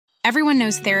Everyone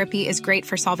knows therapy is great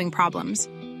for solving problems,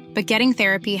 but getting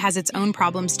therapy has its own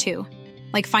problems too,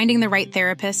 like finding the right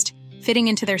therapist, fitting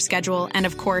into their schedule, and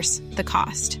of course, the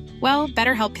cost. Well,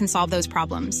 BetterHelp can solve those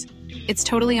problems. It's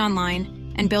totally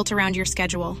online and built around your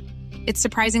schedule. It's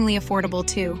surprisingly affordable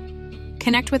too.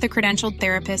 Connect with a credentialed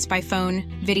therapist by phone,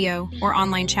 video, or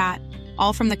online chat,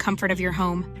 all from the comfort of your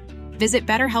home. Visit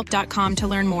BetterHelp.com to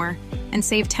learn more and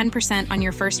save 10% on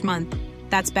your first month.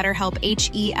 That's BetterHelp,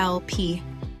 H-E-L-P.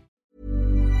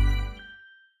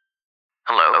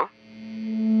 Hello?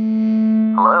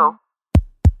 Hello?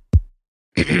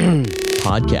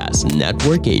 Podcast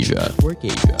Network Asia.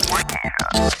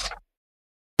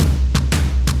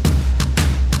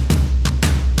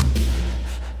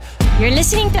 You're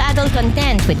listening to Adult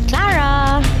Content with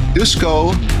Clara.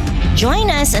 Dusko.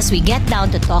 Join us as we get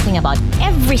down to talking about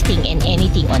everything and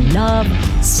anything on love,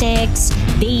 sex,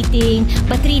 dating,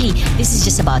 but really, this is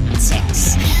just about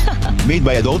sex. Made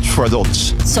by adults for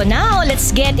adults. So now,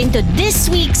 let's get into this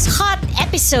week's hot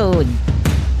episode.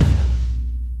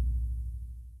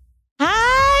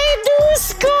 Hi,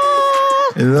 Dusko!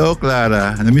 Hello,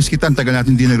 Clara. Namiss kita. Ang tagal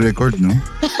natin di nag-record, no?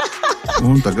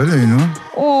 Oo, ang tagal eh, no?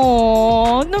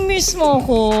 Oh, na-miss mo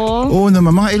ko. Oo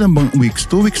naman, mga ilang bang weeks?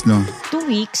 2 weeks, no? 2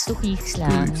 weeks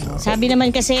lang. Sabi naman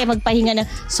kasi magpahinga na,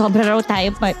 sobra raw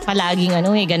tayo palaging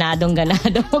ganadong.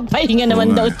 Magpahinga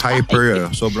naman daw tayo. Hyper,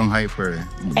 sobrang hyper.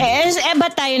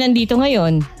 Ba't tayo nandito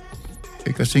ngayon?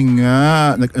 Kasi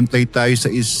nga, nag-antay tayo sa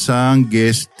isang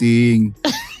guesting.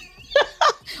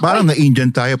 Parang na-Indian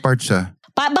tayo parts,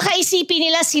 Baka isipin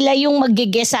nila sila yung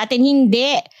mag-guest sa atin.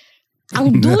 Hindi.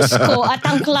 Ang Dusko at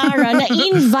ang Clara na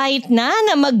invite na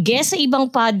mag-guest sa ibang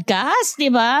podcast,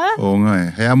 di ba? Oo nga eh.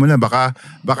 Kaya mo na, baka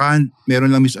meron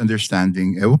lang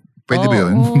misunderstanding. Pwede ba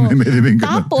yun?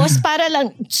 Tapos para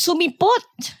lang, sumipot,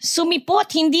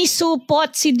 hindi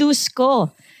supot si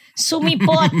Dusko.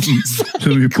 Sumipot.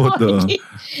 Sumipot,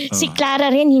 Si Clara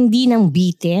rin hindi nang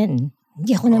bitin.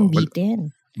 Hindi ako nang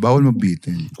bitin. Bawal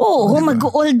magbitin. Oo, diba?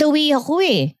 Mag-all the way ako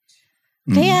eh.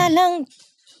 Kaya lang,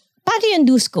 paano yung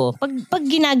Dusko? Pag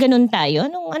ginaganon tayo,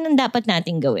 anong dapat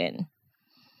natin gawin?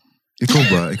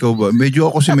 Ikaw ba?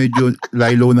 Medyo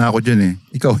lilo na ako dyan eh.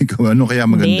 Ikaw, ano kaya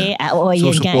maganda?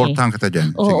 So, supportahan kita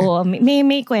dyan. Oo,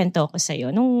 may kwento ako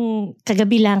sa'yo. Nung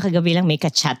kagabi lang, may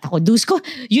ka-chat ako. Dusko,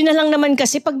 yun na lang naman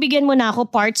kasi pagbigyan mo na ako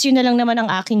parts, yun na lang naman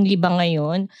ang aking libang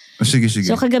ngayon. Sige.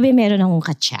 So, kagabi meron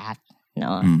akong ka-chat.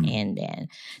 No? And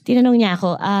then, tinanong niya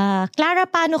ako, Clara,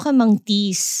 paano ka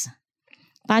mang-tease?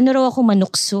 Paano raw ako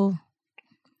manukso?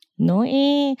 No,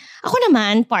 ako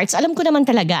naman, parts, alam ko naman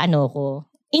talaga ko.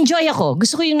 Enjoy ako.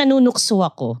 Gusto ko yung nanunukso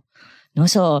ako. No,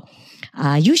 so,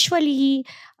 usually,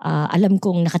 alam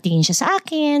kong nakatingin siya sa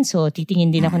akin. So,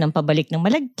 titingin din ako ng pabalik ng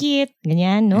malagkit.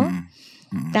 Ganyan, no?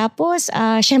 Tapos,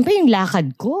 syempre yung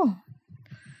lakad ko.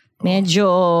 Medyo,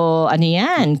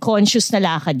 conscious na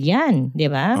lakad yan.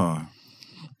 Di ba?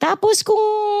 Tapos, kung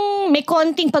may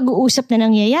konting pag-uusap na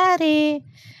nangyayari,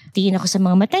 tingin ako sa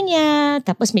mga mata niya,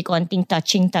 tapos may konting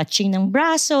touching ng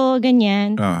braso,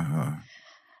 ganyan.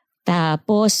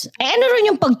 Tapos, ano rin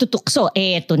yung pagtutukso?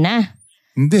 Eto na.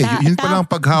 Hindi, yun palang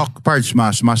paghawak, parts,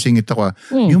 masingit ako.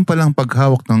 Yung palang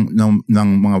paghawak ng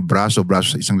mga braso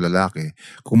sa isang lalaki.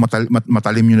 Kung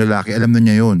matalim yung lalaki, alam na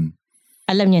niya yun.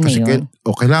 Alam niya na yun.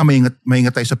 Kailangan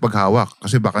maingat tayo sa paghawak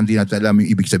kasi baka hindi natin alam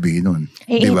yung ibig sabihin nun.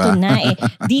 Eto Diba? na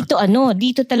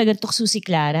Dito talaga tukso si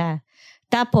Clara.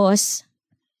 Tapos,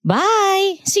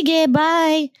 bye! Sige,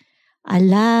 bye!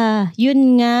 Ala,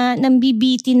 yun nga,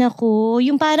 nambibitin ako.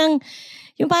 Yung parang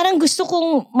gusto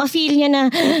kong ma-feel niya na,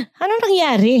 anong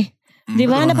nangyari? Di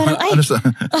ba? Na parang, ay,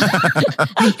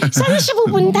 saan siya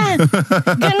pupunta?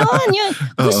 Ganon, yun.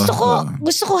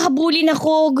 Gusto ko habulin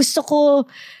ako. Gusto ko,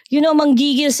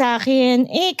 manggigil sa akin.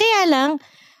 Kaya lang,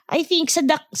 I think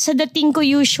sa dating ko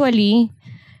usually,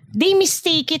 they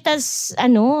mistake it as,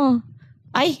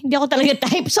 ay, hindi ako talaga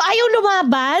type. So, ayaw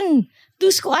lumaban.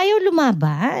 Dusko, ayaw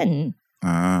lumaban.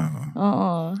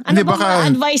 Oo. Ano bang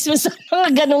advice mo sa mga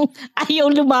ganong ayaw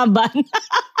lumaban?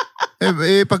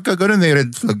 Pagka gano'n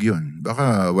red flag yun.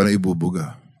 Baka walang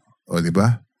ibubuga. O, di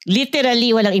ba?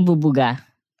 Literally walang ibubuga.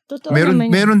 Totoo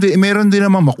naman. Meron din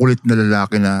naman makulit na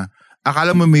lalaki na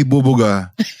akala mo may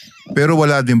bubuga, pero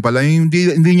wala din pala.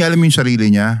 Hindi niya alam yung sarili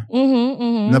niya.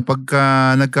 Na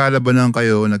pagka nagkalabanan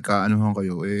kayo, nagkaanuhan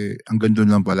kayo, ang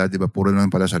gandun lang pala, di ba? Puro lang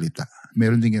pala salita.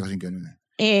 Meron din kasing gano'n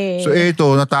So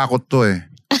ito, natakot to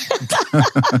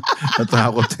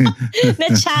Natakot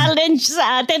Na-challenge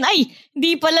sa atin. Ay,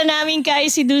 di pala namin kaya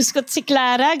si Dusko at si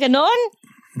Clara, ganon?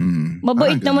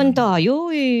 Mabait naman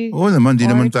tayo Oo naman, di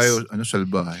naman tayo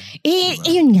salbahe.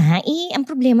 Yun nga, ang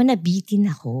problema nabitin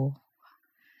ako.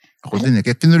 Ako din eh.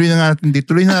 Kaya tuloy na natin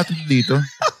dito.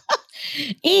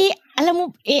 Alam mo,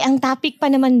 ang topic pa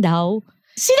naman daw,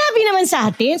 sinabi naman sa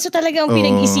atin. So talagang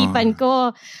pinag-isipan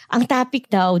ko, ang topic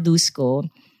daw, Dusko,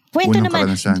 kwento unang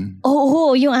naman. Karanasan.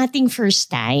 Oo, yung ating first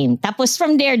time. Tapos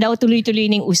from there daw, tuloy-tuloy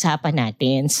na yung usapan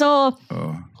natin. So,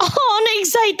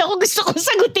 na-excite ako. Gusto kong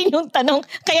sagutin yung tanong.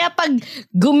 Kaya pag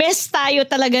gumes tayo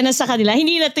talaga na sa kanila,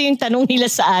 hindi na to yung tanong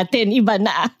nila sa atin. Iba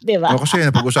na, di ba? Kasi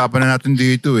napag-usapan na natin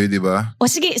dito di ba?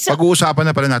 Sige. So, pag-uusapan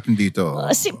na pala natin dito.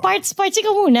 Parts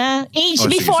ikaw muna.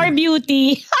 Age before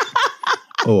beauty.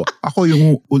 Ako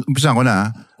yung, umpisan ko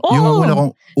na.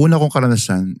 Yung una kong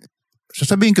karanasan,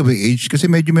 sasabihin ko ba age?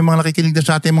 Kasi medyo may mga nakikinig na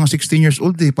sa atin, mga 16 years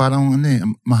old Parang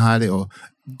mahali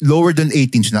Lower than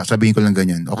 18 na, sabihin ko lang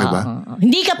ganyan. Okay ba?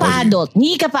 Hindi ka pa adult.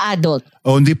 Hindi ka pa adult.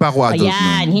 Hindi pa ako adult.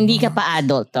 Ayan, hindi ka pa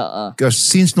adult. Kasi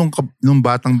since nung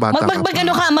batang-bata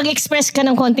mag-express ka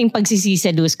ng konting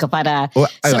pagsisisi, Dusko, para...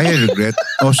 I regret.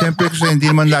 Siyempre kasi hindi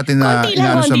naman natin na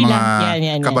inaano sa mga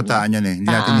kabataan yan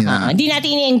Hindi natin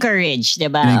ini-encourage,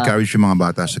 diba? Ini-encourage yung mga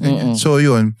bata sa ganyan. So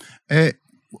yun,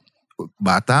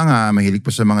 bata nga, mahilig pa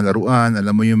sa mga laruan,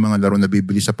 alam mo yung mga laro na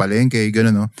bibili sa palengke,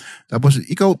 gano'n, no? Tapos,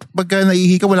 ikaw, pagka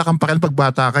naiihi ka, wala kang pakialam pag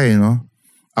bata ka, no?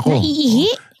 Ako. Naiihi?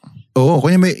 Oo,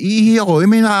 kanya may iihi ako,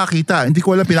 may nakakita. Hindi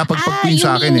ko alam, pinapagpagpin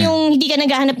sa akin, yung hindi ka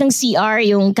naghahanap ng CR,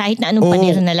 yung kahit na anong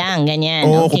pader na lang, ganyan.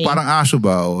 Okay. Parang aso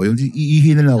ba? Yung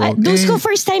iihi na lang ako. Dusko,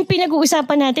 first time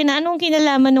pinag-uusapan natin na anong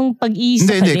kinalaman ng pag-ihi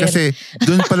sa pader. Hindi, kasi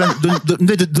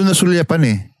doon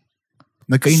nasulyapan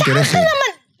Nagka-interest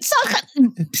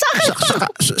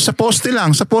Sa poste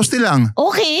lang.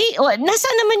 Okay.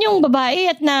 Nasaan naman yung babae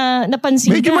at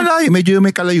napansin medyo malayo, medyo may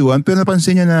kalayuan, pero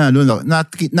napansin niya na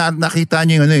nakita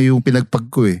niya yung pinagpag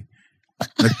ko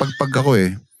Nagpagpag ako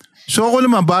So ako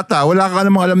naman, bata, wala ka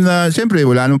namang alam na, siyempre,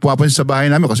 wala namang pumapansin sa bahay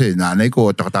namin kasi nanay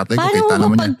ko at tatay ko, kita naman niya. Paano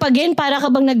mo pagpagin? Para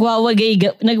ka bang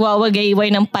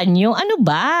nagwawagayway ng panyo? Ano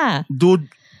ba? Dude,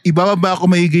 ibababa ako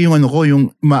maigi yung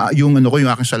yung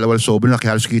aking salawal sobrang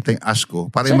halos kita yung as ko.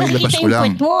 Para may labas ko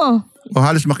lang. So nakita yung puwet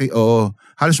mo?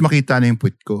 Halos makita na yung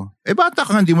puwet ko. Bata ka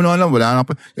nga, hindi mo na alam. Wala na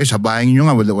sa bahay nyo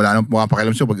nga, wala nang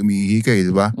pumapakialam sa'yo pag umiihi ka di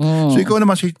ba? So ikaw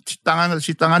naman, si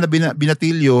tanga na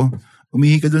binatilyo,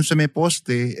 umiihi ka dun sa may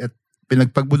poste at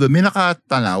pinagpagbudo, may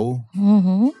nakatanaw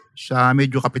sa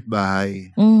medyo kapitbahay.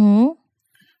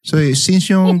 So since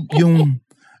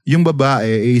yung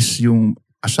babae is yung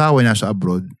asawa niya sa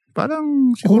abroad,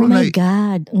 parang siguro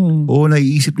God.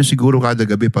 Naiisip niya siguro kada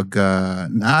gabi pagka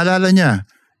naalala niya.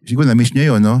 Siguro na-miss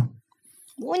niya yun, no?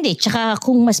 Hindi, tsaka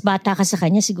kung mas bata ka sa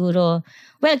kanya siguro,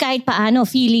 kahit paano,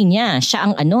 feeling niya, siya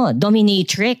ang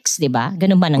dominatrix, di ba?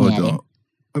 Ganun ba nangyari?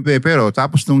 Pero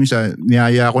tapos nung isa,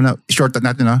 niyaya ko na, shortcut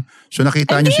natin So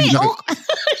nakita niya,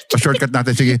 shortcut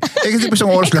natin, sige. Kasi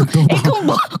isang oras lang to.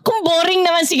 Kung boring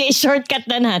naman, sige, shortcut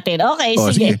na natin. Okay,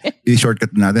 sige.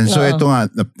 I-shortcut natin. So ito nga,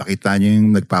 nakita niya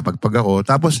yung nagpapagpag ako.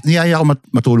 Tapos niyaya ko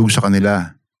matulog sa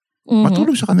kanila.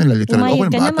 Matulog sa kanila, literal.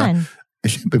 Umayag ka naman.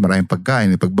 Siyempre maraming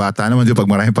pagkain. Pag bata naman, pag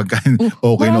maraming pagkain,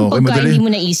 okay na okay. Pagka hindi mo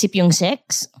naisip yung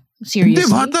sex? Seriously? Hindi,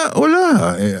 bata.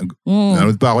 Wala.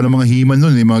 Nanood pa ako ng mga himan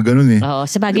nun, mga ganun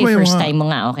sa bagay, first time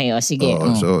mo nga. Okay, sige.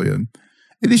 So yun.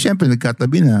 Di siyempre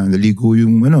nagkatabi na, naligo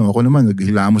yung ako naman,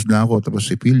 naghilamos na ako, tapos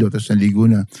si Pilyo, tapos naligo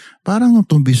na. Parang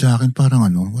tumbi sa akin, parang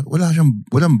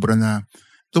walang bra na,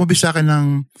 tumbi sa akin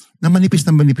na manipis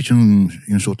yung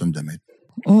suotong damit.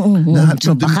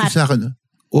 So bakat? Sa akin,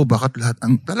 bakat lahat.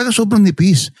 Talaga sobrang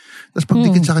nipis. Tapos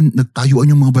pagdikit sa akin, nagtayuan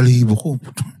yung mga balahibo ko.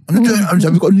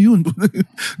 Sabi ko, ano yun?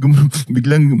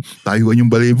 Biglang tayuan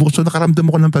yung balahibo ko. So nakaramdam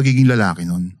ako ng pagiging lalaki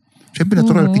nun. Siyempre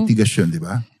natural, titigas yun, di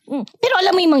ba? Pero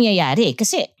alam mo yung mangyayari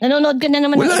kasi nanonood ka na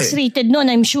naman ng X-rated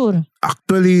noon, I'm sure.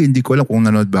 Actually, hindi ko alam kung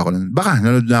nanonood ba ako. Baka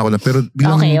nanonood na ako lang pero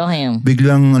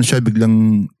biglang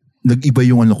nag-iba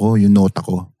yung yung nota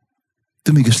ko.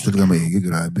 Tumigas talaga maigi,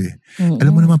 grabe.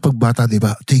 Alam mo naman pag bata, di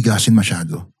ba, tigasin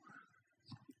masyado.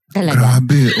 Talaga?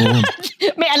 Grabe,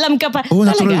 May alam ka pa.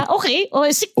 Talaga? Okay.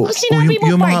 Sinabi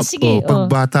mo part, sige.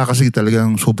 Pag bata kasi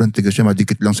talagang sobrang tigas siya,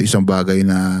 madikit lang sa isang bagay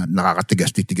na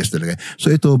nakakatigas, titigas talaga. So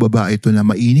ito, babae ito na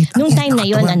mainit. Nung time na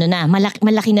yun,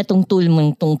 malaki na tong tool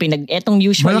mong etong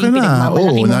usually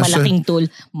malaking tool,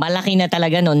 malaki na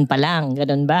talaga noon pa lang.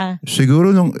 Ganun ba?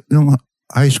 Siguro nung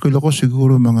high school ako,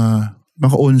 siguro mga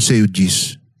 11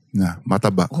 G's. Na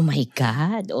mataba. Oh my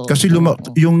God. Kasi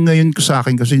yung ngayon ko sa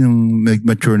akin kasi yung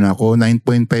mature na ako,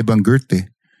 9.5 ang girth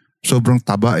Sobrang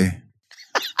taba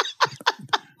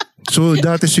So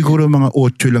dati siguro mga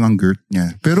 8 lang ang girth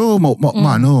niya. Pero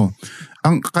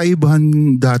ang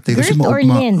kaibahan dati girth kasi or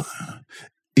length?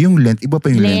 Yung length, iba pa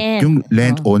yung length. Yung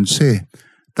length 11.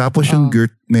 Tapos yung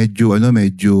girth medyo 8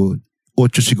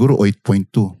 8 siguro,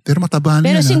 8.2. Pero mataba na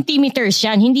Pero yan. centimeters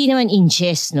yan, hindi naman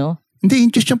inches, no? Hindi,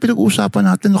 inches yung pinag-uusapan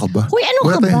natin. Ano ka ba? Hoy, ano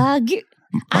Wala ka tayo. ba?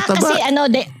 Mataba. Kasi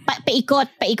paikot.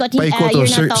 Paikot, You're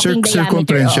not talking diameter.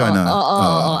 circumference yan.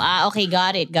 Oo. Okay,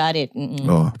 got it.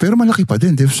 Pero malaki pa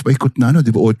din. Paikot na,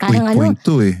 di ba?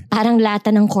 8.2 eh. Parang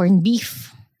lata ng corned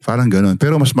beef. Parang ganun.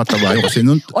 Pero mas mataba yun kasi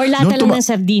Or lata lang ng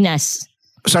sardinas.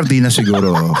 Sardinas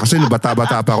siguro. Kasi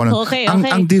bata-bata pa ako. Okay.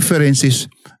 Ang difference is,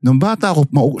 nung bata ako,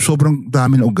 sobrang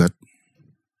dami ng ugat.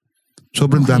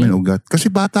 Sobrang dami ng ugat. Kasi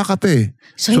bata ka pa eh.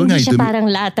 So hindi siya parang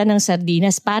lata ng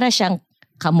sardinas. Para siyang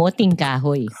kamoting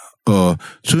kahoy.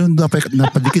 So yung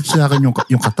napadikit sa akin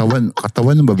yung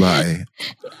katawan ng babae.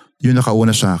 Yung nakauna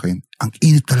sa akin. Ang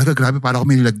init talaga. Grabe, para ako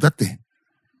may nilagdat eh.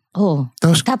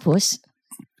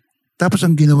 Tapos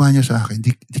ang ginawa niya sa akin,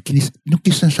 yung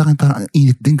kiss na sa akin parang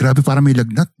init din. Grabe, parang may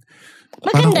lagnat.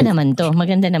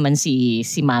 Maganda naman si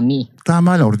Mami.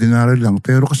 Tama lang, ordinary lang.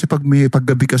 Pero kasi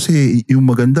paggabi kasi, yung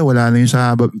maganda, wala na yung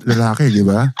sa lalaki, di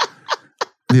ba?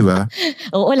 Di ba?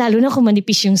 Oo, lalo na kung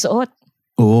manipis yung suot.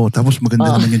 Oo, tapos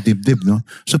maganda naman yung dibdib, no?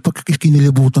 So pag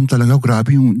kinilibutan talaga,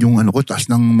 grabe yung ano ko, taas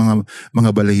ng mga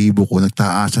balahibo ko,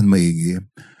 nagtaasan maigi.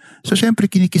 So, syempre,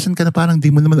 kinikisan ka na parang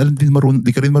di mo naman alam, di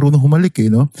ka rin marunong humalik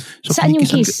eh, no? So, saan yung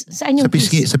kiss?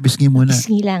 Sa pisngi muna.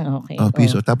 Pisngi lang, okay.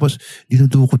 Piso. Tapos,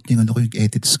 dinudukot niya yung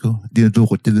edits ko.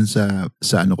 Dinudukot niya dun sa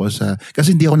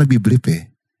kasi hindi ako nagbiblip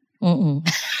eh.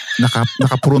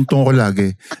 Nakapuruntong ako lagi.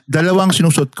 Dalawang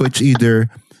sinusot ko, it's either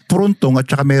puruntong at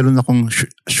saka meron akong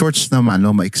shorts na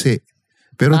maiksi.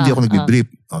 Pero hindi ako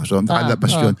nagbiblip. So, nakalabas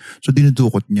yun. So,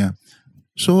 dinudukot niya.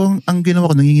 So, ang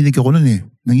ginawa ko, nanginginig ako nun eh.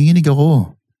 Nanginginig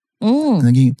ako.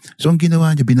 So, ang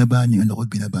ginawa niya, binaba niya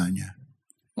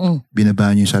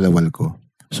yung salawal ko.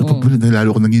 So,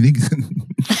 lalo ko nanginig.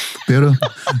 Pero,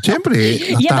 siyempre,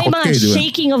 natakot kayo, diba?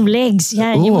 Shaking of legs.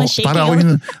 Yan, yung mga shaking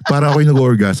para ako yung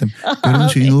nag-orgasm. Pero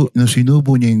nung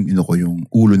sinubo niya yung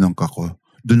ulo ng kako,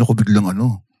 doon ako biglang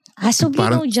so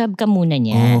job ka muna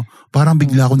niya? Parang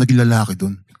bigla ako naging lalaki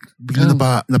doon. Bigla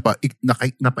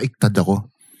napaiktad ako.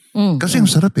 Kasi yung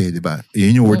sarap eh, di ba?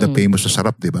 Yan yung word na famous sa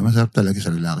sarap, di ba? Masarap talaga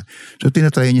sa lalaki. So,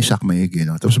 tinatry niya siya maigi,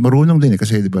 no? Tapos marunong din eh,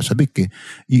 kasi di ba, sabik eh.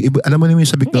 Alam mo naman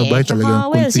yung sabik na babae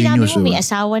talagang continuous. Sinabi mo, may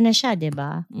asawa na siya, di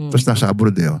ba? Tapos nasa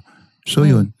abroad eh. So,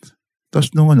 yun.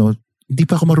 Tapos nung hindi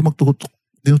pa ako marunong magtutok.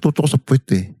 Dinututok ko sa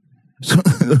puwet eh. So,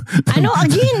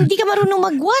 again? Hindi ka marunong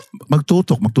mag-what?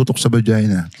 Magtutok sa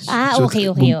vagina.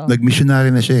 Okay.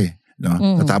 Nag-missionary na siya eh. No?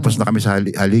 Natapos na kami sa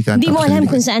halikan. Hindi mo alam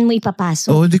kung saan mo ipapasok.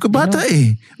 Hindi ko bata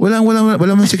eh. Wala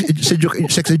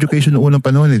sex education noong unang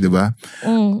panahon eh, di ba?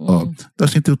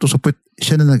 Tapos yung tutusapit,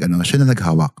 siya na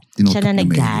naghawak. Siya na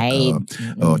nag-guide.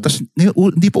 Tapos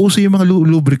hindi pa uso yung mga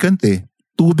lubricant eh.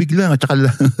 Tubig lang at saka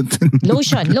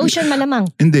Lotion malamang.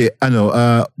 Hindi,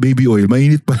 baby oil.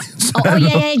 Mainit pa rin.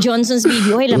 Johnson's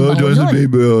baby oil. Johnson's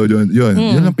baby oil.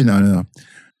 Yun ang pinano.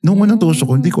 Noong unang tusok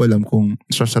ko, hindi ko alam kung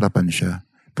sasarapan siya.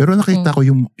 Pero nakita ko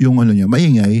yung niya,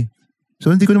 maingay.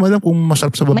 So hindi ko naman alam kung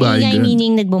masarap sa babae. Maingay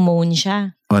meaning nagbumoan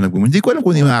siya. Hindi ko alam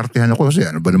kung imaartehan ako kasi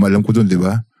ano ba naman alam ko dun, di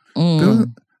ba? Pero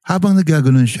habang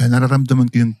nagaganon siya, nararamdaman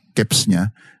ko yung keps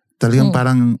niya. Talagang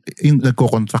parang yung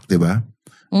nagko-contract, di ba?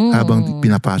 Habang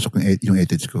pinapasok yung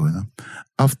edits ko. No?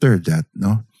 After that,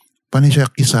 panay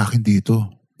siya kiss sa akin dito.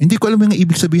 Hindi ko alam yung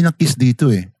ibig sabihin ng kiss dito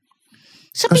eh.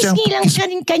 Sa pisngi lang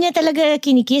kanya talaga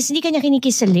kinikiss? Hindi kanya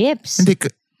kinikiss sa lips?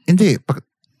 Hindi.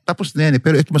 Tapos na yan eh.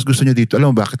 Pero ito mas gusto niya dito.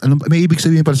 Alam mo bakit? May ibig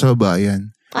sabihin pala sa babae yan.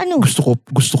 Ano? Gusto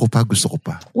ko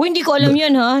pa. Hindi ko alam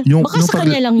yan ha. Baka sa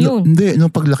kanya lang yun. Hindi.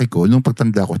 Nung paglaki ko, nung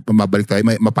pagtanda ko, mabalik tayo,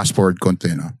 may fast forward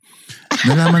konti, no?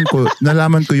 Nalaman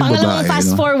ko yung babae.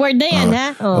 Fast forward na yan ha?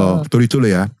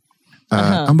 Tuloy-tuloy ha.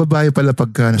 Ang babae pala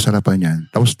pagka nasarapan yan,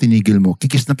 tapos tinigil mo,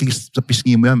 kikis sa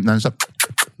pisngi mo yan,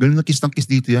 ganun na kiss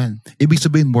dito yan. Ibig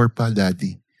sabihin, more pa,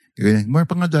 daddy. Ganyan, more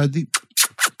pa nga, daddy.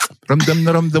 Ramdam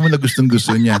mo na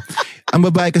gustong-gusto niya.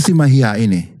 Ang babae kasi mahihain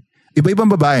eh.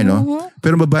 Iba-ibang babae, no?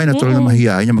 Pero ang babae natural na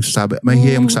mahihain niya.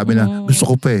 Mahihain magsabi na, gusto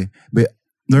ko pa eh.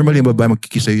 Normally, ang babae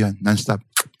magkikis sa'yo yan. Non-stop.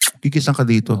 Kikisan ka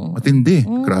dito. Matindi.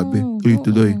 Grabe.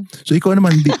 Tuloy-tuloy. So, ikaw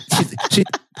naman,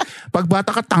 pag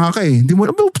bata ka, tanga ka eh. Hindi mo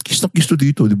alam, kiss to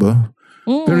dito, di ba?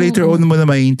 Pero later on mo na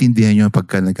maiintindihan nyo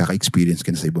pagka nagkaka-experience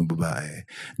ka na sa ibang babae.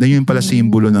 Na yun pala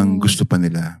simbolo ng gusto pa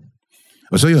nila.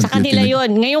 So yun, sa kanila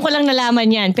yun. Ngayon ko lang nalaman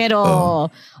yan. Pero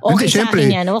okay sa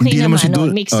akin yan. Okay naman.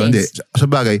 Makes sense. Hindi. Sa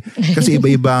bagay. Kasi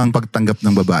iba-iba ang pagtanggap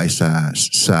ng babae sa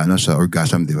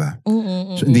orgasm, di ba?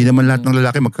 So, hindi naman lahat ng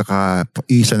lalaki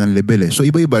magkakaisa ng level eh. So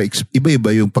iba-iba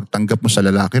yung pagtanggap mo sa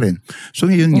lalaki rin. So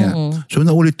yun nga. So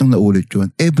naulit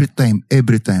yun. Every time.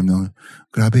 No?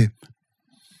 Grabe.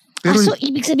 Pero, so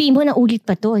ibig sabihin mo na ulit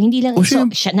pa to. Hindi lang,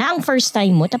 siya na ang first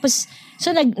time mo. Tapos, so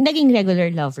naging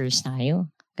regular lovers tayo.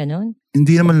 Ganon?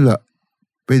 Hindi naman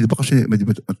pwede ba kasi,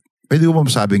 pwede ko ba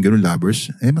masabing ganun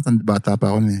lovers? Bata pa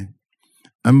ako na eh.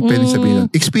 Pwede sabihin nun.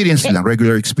 Experience lang,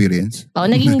 regular experience.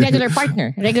 Naging regular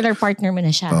partner. Regular partner mo na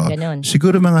siya. Ganon.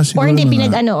 Siguro Or hindi,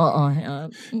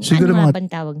 siguro mga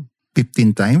tawag?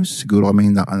 15 times. Siguro kami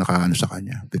nakaano sa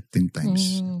kanya. 15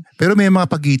 times. Pero may mga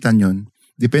pagitan yun.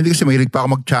 Depende kasi mahilig pa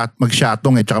ako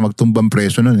mag-shatong tsaka magtumbang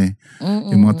preso nun eh.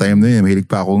 Yung mga time na yun, mahilig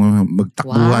pa ako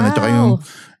magtakbuhan at tsaka yung,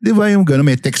 di ba yung gano'n,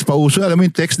 may text pa uso. Alam mo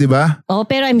yung text, di ba?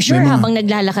 Pero I'm sure habang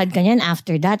naglalakad ka niyan,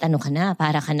 after that, ano ka na?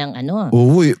 Para ka ng ano?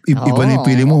 Oo, iba na yung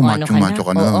feeling mo, macho-macho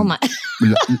ka na.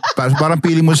 Parang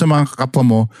feeling mo sa mga kapwa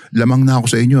mo, lamang na ako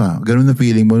sa inyo Ganun na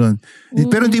feeling mo nun.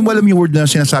 Pero hindi mo alam yung word na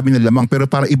sinasabi na lamang, pero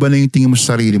parang iba na yung tingin mo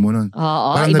sa sarili mo nun.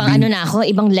 Parang ibang na ako,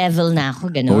 ibang level na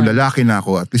ako, gano'n. Lalaki na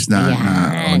ako, at least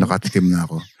nakatikim na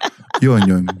ako.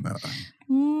 Yun.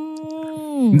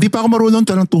 Hindi pa ako marunong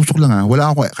tanong tusok lang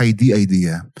Wala ako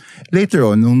idea.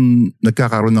 Later on, nung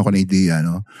nagkakaroon ako ng idea,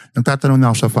 nagtatanong na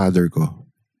ako sa father ko.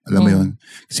 Alam mo yun?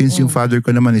 Since yung father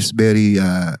ko naman is very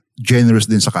generous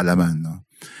din sa kalaman.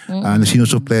 Na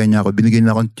sinusupply niya ako, binigyan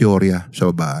niya akong teorya sa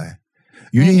babae.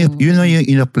 Yun yung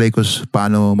in-apply ko sa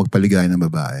paano magpaligaya ng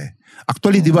babae.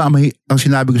 Actually, di ba, ang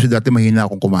sinabi ko sa dati, mahina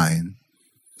akong kumain.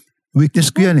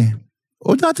 Weakness ko yan eh.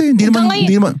 Dati, hindi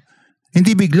naman,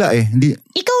 hindi bigla eh.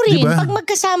 Ikaw rin, diba? Pag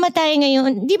magkasama tayo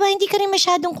ngayon, di ba, hindi ka rin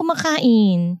masyadong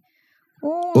kumakain.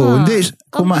 Hindi.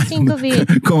 Kumain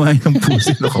ng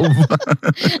puso.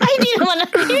 Ay, hindi naman.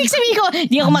 Ibig sabihin ko,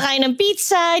 hindi ako kumakain ng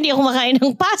pizza, hindi ako kumakain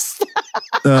ng pasta.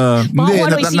 Baka kung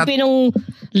ano isipin ng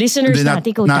listeners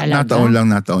natin, ikaw talaga.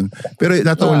 Nataon. Pero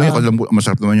nataon lang yun,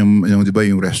 masarap naman yung di ba,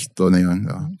 yung resto na yun.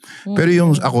 Pero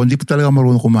yung ako, hindi pa talaga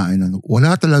marunong kumain.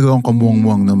 Wala talaga akong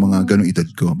kamuang-muang ng mga ganong edad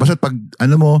ko. Basta pag,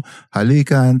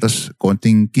 halikan, tas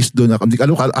konting kiss doon.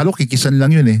 Kikisan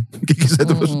lang yun eh. Kikisan,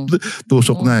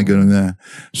 tusok na, gano'n na.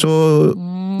 So,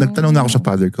 nagtanong na ako sa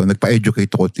father ko,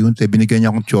 nagpa-educate ako, binigyan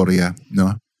niya akong teorya,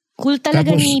 Cool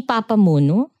talaga. Tapos, ni Papa mo,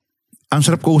 no? Ang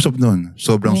sarap kausap nun.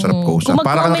 Sobrang sarap kausap. Kung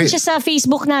mag-comment siya sa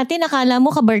Facebook natin, akala mo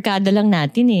kabarkada lang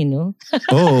natin eh, no?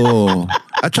 Oo.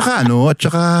 At saka,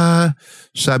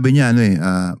 sabi niya,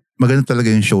 maganda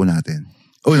talaga yung show natin.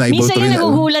 Minsan yung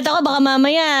nagugulat ako, baka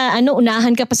mamaya,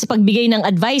 unahan ka pa sa pagbigay ng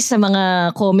advice sa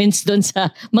mga comments doon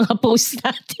sa mga posts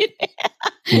natin.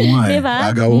 Oo nga diba?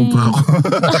 Gagawin pa ako.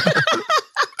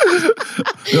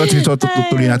 So,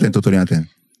 tutuloy natin.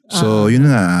 So, yun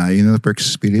na first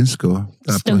experience ko.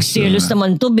 Tapos, nag-serious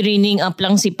naman to, bringing up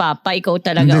lang si Papa, ikaw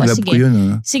talaga. Hindi, love ko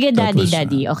yun. Sige,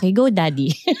 Daddy. Okay, go, Daddy.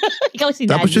 Ikaw si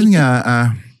Daddy. Tapos yun nga,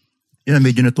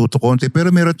 medyo natuto konti.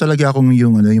 Pero meron talaga akong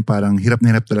yung parang hirap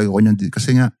na hirap talaga ako niyan.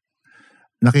 Kasi nga,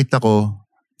 nakita ko,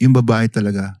 yung babae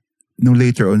talaga, nung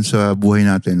later on sa buhay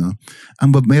natin,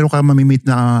 meron ka mamimit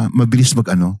na mabilis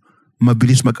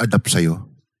mag-adapt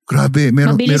sa'yo. Grabe,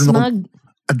 meron akong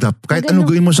adapt. Kahit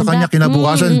anong gawin mo sa kanya,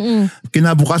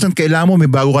 kinabukasan, kailangan mo, may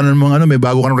bago ka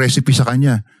ng recipe sa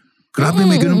kanya. Grabe,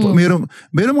 may ganun po. Meron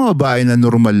mga babae na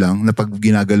normal lang, na pag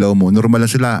ginagalaw mo, normal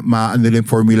lang sila, maano nila yung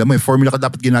formula mo. May formula ka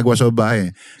dapat ginagawa sa babae.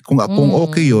 Kung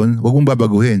okay yun, huwag mong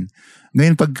babaguhin.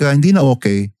 Ngayon, pag hindi na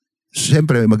okay,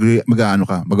 siyempre,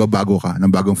 magbabago ka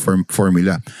ng bagong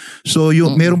formula. So,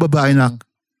 yung merong babae na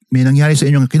may nangyari sa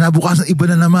inyo, kinabukasan, iba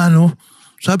na naman,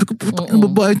 Sabi ko, putak ng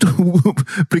babae ito.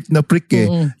 Prick na prick eh.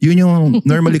 Yun yung,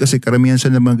 normally kasi karamihan sa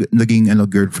naging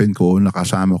girlfriend ko,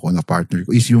 nakasama ko, na partner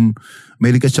ko, is yung, may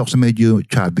ligas ako sa medyo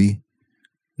chubby.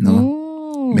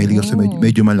 May ligas sa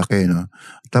medyo malaki.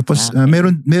 Tapos,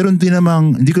 meron din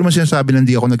namang, hindi ko naman sinasabi na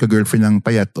hindi ako nagka-girlfriend ng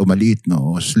payat o maliit,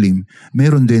 o slim.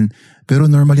 Meron din. Pero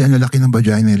normally, ang lalaki ng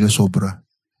vagina nila sobra.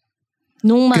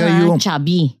 Nung mga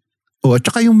chubby. At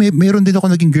saka yung meron din ako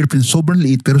naging girlfriend, sobrang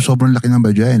liit pero sobrang laki ng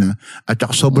vagina. At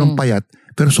saka sobrang payat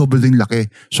pero sobrang din laki.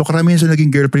 So karamihan sa naging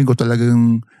girlfriend ko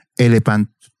talagang elephant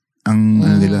ang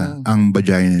ang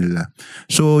vagina nila.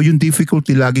 So yung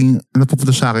difficulty laging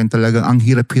napupunta sa akin talaga, ang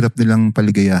hirap-hirap nilang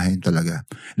paligayahin talaga.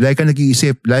 Like kang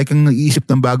nag-iisip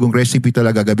ng bagong recipe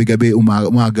talaga, gabi-gabi,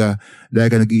 umaga,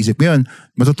 like kang nag-iisip. Ngayon,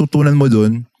 matututunan mo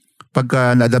dun,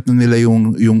 pagka na-adapt na nila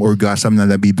yung orgasm na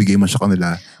nabibigay mo sa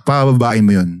kanila, pababain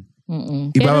mo yun.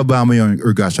 Ibababa mo yung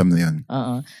orgasm na yun.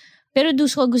 Pero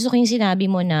gusto ko yung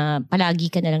sinabi mo na palagi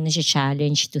ka na lang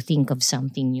na-challenge to think of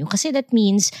something new. Kasi that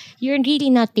means you're really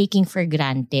not taking for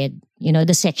granted,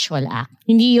 the sexual act.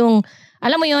 Hindi yung,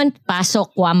 alam mo yun,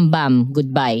 pasok, wham, bam,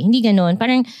 goodbye. Hindi ganun.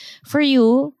 Parang for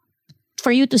you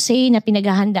to say na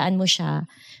pinaghahandaan mo siya,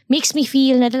 makes me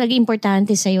feel na talaga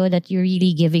importante sa'yo that you're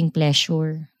really giving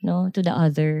pleasure, to the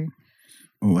other.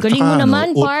 Galing mo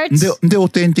naman, Parts. Hindi,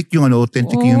 authentic yung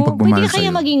yung pagmamahal pwede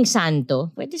kaya maging santo?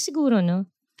 Pwede siguro, no?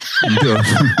 Hindi,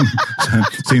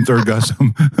 Saint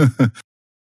Orgasm.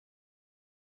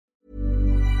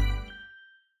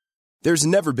 There's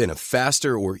never been a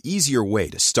faster or easier way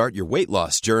to start your weight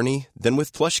loss journey than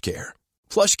with PlushCare.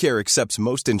 PlushCare accepts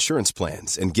most insurance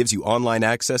plans and gives you online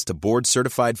access to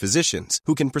board-certified physicians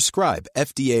who can prescribe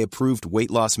FDA-approved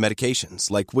weight loss medications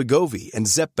like Wegovy and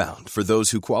Zepbound for those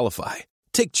who qualify.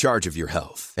 Take charge of your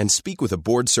health and speak with a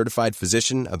board-certified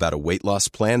physician about a weight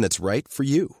loss plan that's right for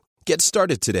you. Get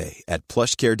started today at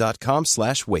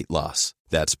plushcare.com/weightloss.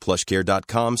 That's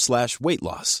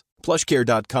plushcare.com/weightloss.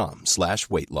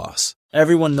 plushcare.com/weightloss.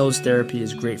 Everyone knows therapy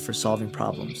is great for solving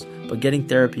problems, but getting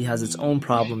therapy has its own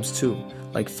problems too,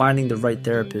 like finding the right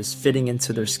therapist, fitting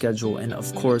into their schedule, and of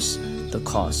course, the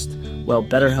cost. Well,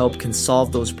 BetterHelp can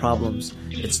solve those problems.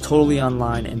 It's totally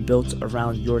online and built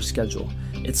around your schedule.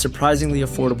 It's surprisingly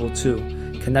affordable too.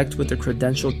 Connect with a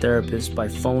credentialed therapist by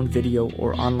phone, video,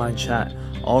 or online chat,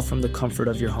 all from the comfort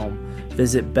of your home.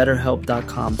 Visit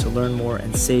BetterHelp.com to learn more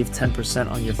and save 10%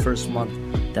 on your first month.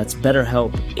 That's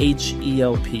BetterHelp,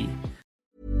 H-E-L-P.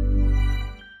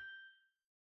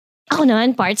 Ako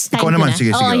naman, Parts. Time Ikaw naman, na.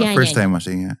 sige. Yan, First yan. time,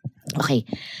 sige. Okay.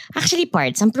 Actually,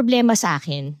 Parts, ang problema sa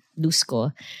akin,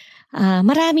 Dusko,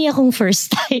 marami akong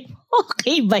first time.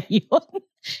 Okay ba yun?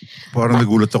 Parang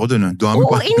nagulat ako dun. Dami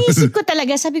Oo, pa. inisip ko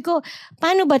talaga. Sabi ko,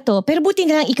 paano ba to? Pero buti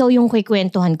na lang ikaw yung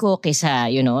kikwentuhan ko kaysa,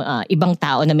 ibang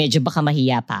tao na medyo baka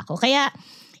mahiya pa ako. Kaya,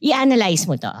 i-analyze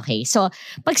mo to. Okay? So,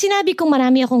 pag sinabi kong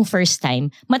marami akong first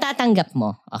time, matatanggap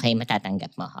mo. Okay?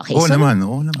 Matatanggap mo. Okay? Oo so, naman.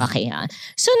 Okay.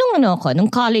 So, nung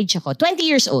college ako, 20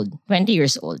 years old,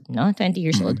 no? 20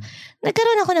 years old.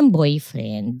 Nagkaroon ako ng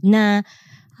boyfriend na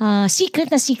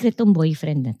secret tong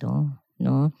boyfriend na to.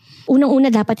 No?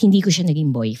 Unang-una dapat hindi ko siya naging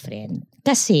boyfriend.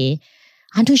 Kasi,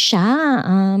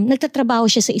 nagtatrabaho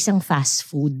siya sa isang fast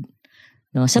food.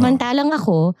 No? Samantalang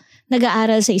ako,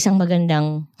 nag-aaral sa isang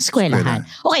magandang eskwelahan.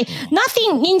 Okay,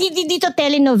 nothing, hindi dito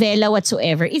telenovela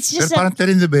whatsoever. It's just pero parang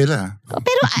telenovela.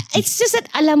 Pero it's just that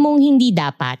alam mong hindi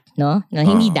dapat, no?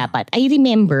 Hindi dapat. I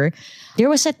remember, there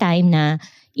was a time na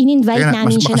in-invite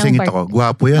namin siya ng makasingit ako.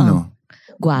 Gwapo yan, no?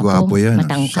 Gwapo yan.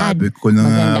 Matangkad. Sabi ko na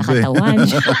maganda katawan.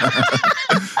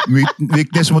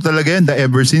 Weakness mo talaga yan,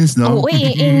 ever since, no? Oo,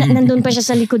 nandun pa siya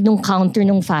sa likod ng counter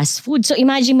ng fast food. So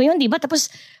imagine mo yun, di ba? Tapos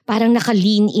parang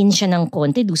naka-lean in siya ng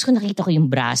konti. Diyos ko, nakita ko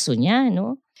yung braso niya,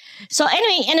 no? So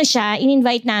anyway,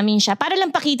 in-invite namin siya. Para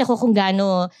lang pakita ko kung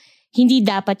gaano hindi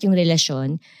dapat yung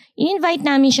relasyon. In-invite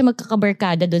namin siya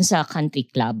magkakabarkada doon sa country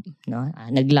club, no?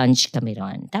 Nag-lunch kami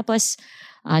ron. Tapos,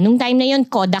 nung time na yun,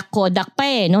 Kodak pa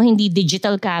no? Hindi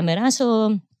digital camera.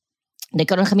 So,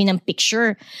 nagkaroon kami ng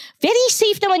picture. Very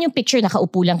safe naman yung picture.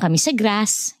 Nakaupo lang kami sa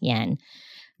grass. Yan.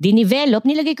 Dinevelop,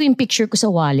 nilagay ko yung picture ko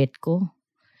sa wallet ko.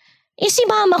 Si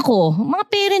mama ko, mga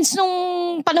parents nung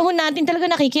panahon natin talaga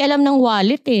nakikialam ng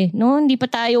wallet no?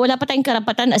 Wala pa tayong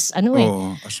karapatan as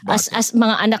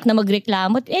mga anak na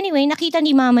magreklamo. Anyway, nakita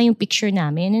ni mama yung picture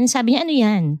namin. And sabi niya, ano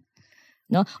yan?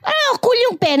 No? Cool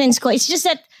yung parents ko. It's just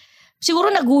that,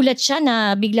 siguro nagulat siya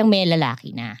na biglang may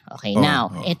lalaki na. Okay, now,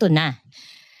 eto na.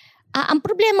 Ang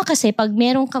problema kasi, pag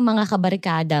meron ka mga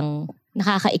kabarkadang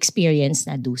nakaka-experience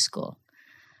na Dusko,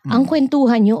 ang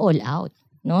kwentuhan nyo all out.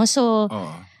 No? So,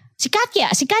 si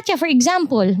Katya, for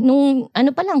example, nung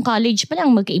college pa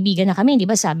lang, magkaibigan na kami, di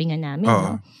ba sabi nga namin.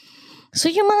 No? So,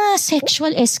 yung mga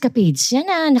sexual escapades, yan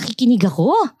na nakikinig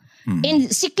ako. And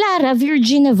si Clara,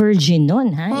 virgin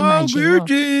nun, ha? Imagine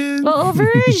virgin! Oo,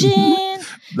 virgin!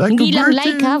 Hindi lang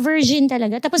virgin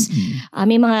talaga. Tapos,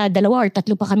 may mga 2 or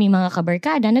 3 pa kami mga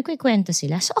kabarkada, nagkikwento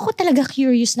sila. So, ako talaga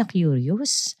curious.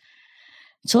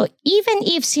 So, even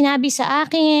if sinabi sa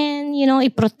akin,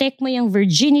 i-protect mo yung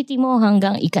virginity mo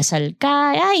hanggang ikasal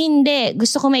ka, hindi.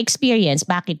 Gusto ko ma-experience.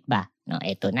 Bakit ba? No,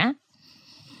 eto na.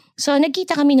 So,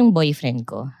 nagkita kami ng boyfriend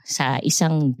ko sa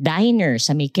isang diner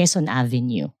sa may Quezon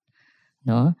Avenue.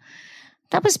 No?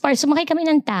 Tapos, sumakay kami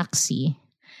ng taxi.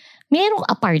 Merong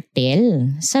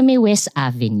apartel sa may West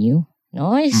Avenue.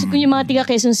 No? Kung yung mga tiga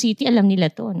Quezon City, alam nila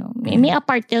to. No? May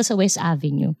apartel sa West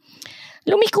Avenue.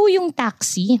 Lumiko yung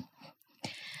taxi.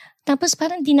 Tapos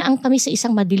parang dinaang kami sa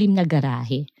isang madilim na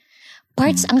garahe.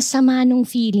 Ang sama nung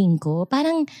feeling ko.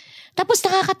 Tapos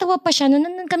nakakatawa pa siya.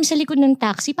 Nung kami sa likod ng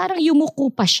taxi, parang yumuko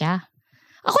pa siya.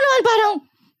 Ako naman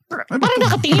parang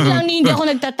nakatingin lang, hindi ako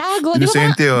nagtatago.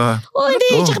 Inosente, hindi.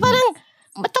 Tsaka parang,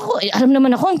 alam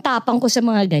naman ako, ang tapang ko sa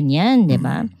mga ganyan, di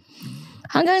ba?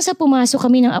 Hanggang sa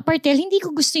pumasok kami ng apartel, hindi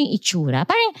ko gusto yung itsura.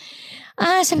 Parang,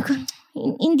 sabi ko,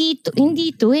 hindi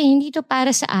to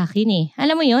para sa akin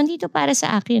Alam mo yon, hindi to para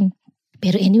sa akin.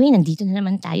 Pero anyway, nandito na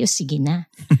naman tayo, sige na.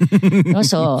 No,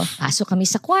 so, pasok kami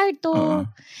sa kwarto.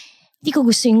 Hindi ko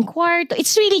gusto yung kwarto.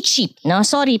 It's really cheap, no?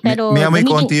 Sorry, pero... May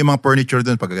konti yung mga furniture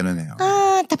doon pag gano'n eh.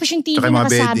 Tapos yung TV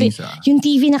nakasabit. Yung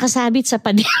TV nakasabit sa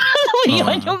pader.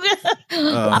 Yun, yung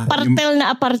apartel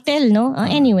na apartel, no?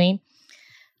 Anyway.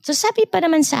 So sabi pa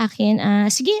naman sa akin,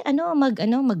 sige,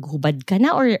 maghubad ka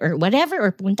na or whatever,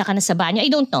 or punta ka na sa banyo. I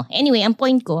don't know. Anyway, ang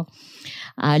point ko,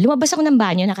 lumabas ako ng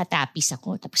banyo, nakatapis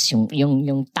ako. Tapos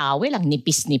yung towel, ang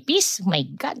nipis-nipis. Oh my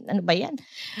God, ano ba yan?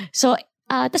 So,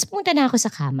 tapos punta na ako sa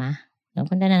kama.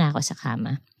 Punta na ako sa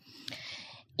kama.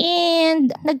 And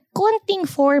nagkonting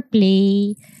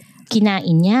foreplay,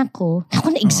 kinain niya ako.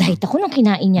 Ako na-excite ako nung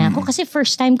kinain niya ako kasi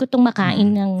first time ko itong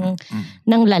makain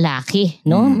ng lalaki.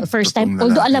 No? First time.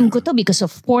 Although alam ko to because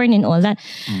of porn and all that.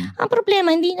 Ang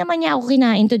problema, hindi naman niya ako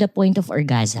kinain to the point of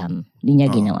orgasm. Hindi niya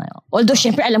ginawa. Although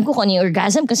syempre alam ko kung ano yung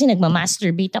orgasm kasi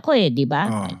nagmamasturbate ako di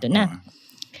ba? Ito na.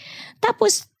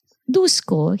 Tapos,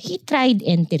 Dusko, he tried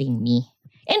entering me.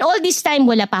 And all this time,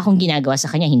 wala pa akong ginagawa sa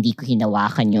kanya. Hindi ko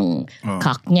hinawakan yung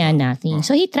cock niya, nothing.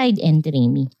 So he tried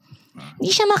entering me.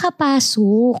 Hindi siya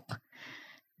makapasok.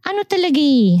 Ano talaga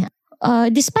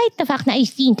despite the fact na I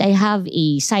think I have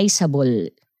a sizable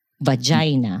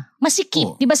vagina,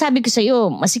 masikip. Di ba sabi ko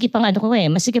sa'yo, masikip ang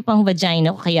masikip ang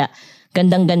vagina ko. Kaya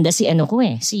gandang-ganda si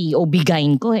si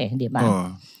OB-GYN ko di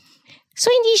ba? So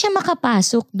hindi siya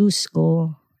makapasok, Dusko.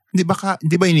 Hindi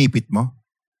ba inipit mo?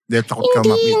 Hindi ako.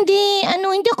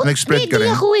 Ready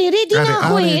ako Ready na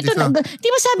ako Ito na. Di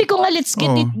ba sabi ko nga, let's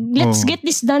get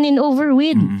this done and over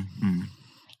with.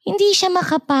 Hindi siya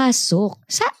makapasok.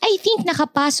 I think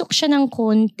nakapasok siya ng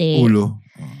konti. Ulo.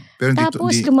 Pero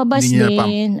tapos lumabas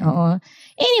din.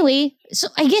 Anyway,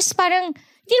 so I guess parang,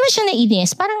 hindi naman siya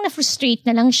nainis. Parang na-frustrate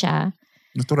na lang siya.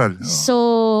 Natural.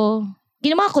 So,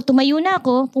 ginawa ko, tumayo na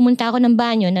ako, pumunta ako ng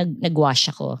banyo, nag-wash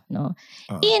ako. No?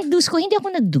 And Dusko, hindi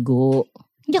ako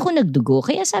nagdugo.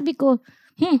 Kaya sabi ko,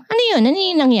 ano yun? Ano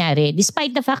yung nangyari?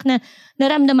 Despite the fact na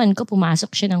naramdaman ko,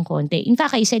 pumasok siya ng konti. In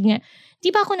fact, I said nga, di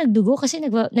ba ako nagdugo kasi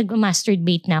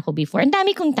nag-masturbate na ako before? Ang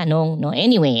dami kong tanong, no?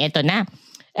 Anyway, eto na.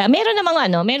 Meron namang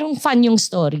merong fun yung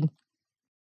story.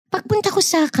 Pagpunta ko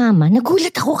sa kama,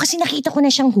 nagulat ako kasi nakita ko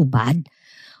na siyang hubad.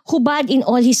 Hubad in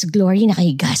all his glory,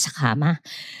 nakahiga sa kama.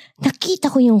 Nakita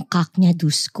ko yung cock niya,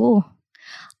 Dusko.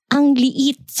 Ang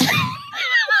liit.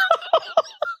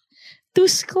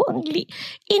 Dusko,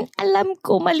 alam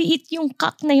ko, maliit yung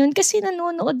cock na yun kasi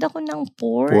nanonood ako ng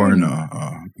porn.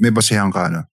 May basihan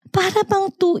ka, no? Para bang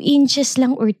 2 inches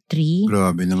lang or 3.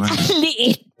 Grabe naman. Ang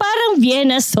liit. Parang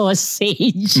Vienna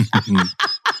sausage.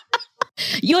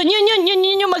 Yun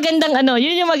yung magandang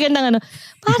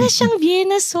Para siyang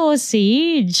Vienna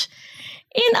sausage.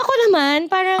 And ako naman,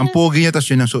 parang... Ang pogi niya,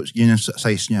 tapos yun ang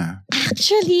size niya.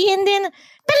 Actually, and then...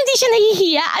 Pero hindi siya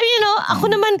nahihiya. Ako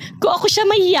naman, kung ako siya,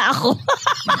 mahihiya ako.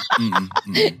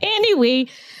 Anyway,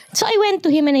 so I went to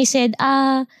him and I said,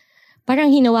 parang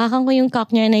hinawakan ko yung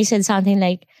cock niya and I said something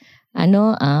like,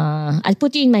 I'll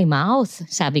put you in my mouth.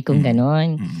 Sabi kong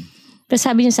ganon. Tapos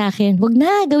sabi niya sa akin, wag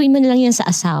na, gawin mo na lang yan sa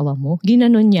asawa mo.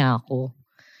 Ginanon niya ako.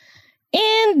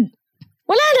 And,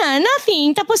 wala na,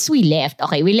 nothing. Tapos we left.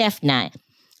 Okay, we left na.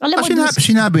 Alam mo,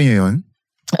 sinabi niya yun?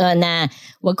 Na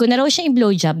wag ko na raw siya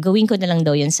i-blowjob, gawin ko na lang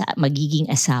daw yan sa magiging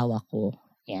asawa ko.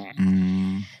 Yeah.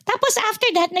 Tapos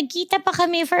after that, nagkita pa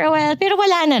kami for a while, pero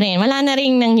wala na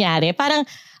rin nangyari. Parang,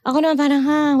 ako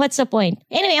naman what's the point?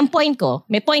 Anyway, ang point ko,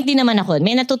 may point din naman ako,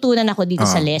 may natutunan ako dito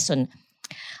sa lesson.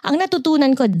 Ang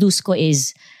natutunan ko, Dusko,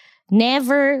 is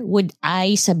never would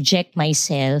I subject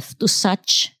myself to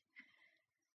such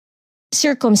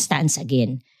circumstance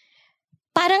again.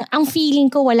 Parang ang feeling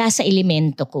ko wala sa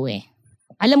elemento ko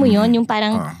Alam mo yon yung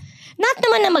parang, not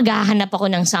naman na maghahanap ako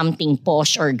ng something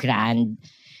posh or grand.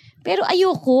 Pero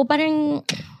ayoko, parang,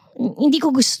 hindi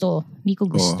ko gusto.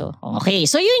 Okay,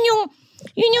 so yun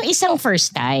yung isang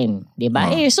first time. Diba?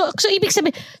 So ibig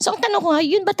sabihin, so ang tanong ko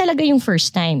yun ba talaga yung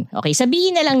first time? Okay,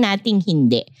 sabihin na lang nating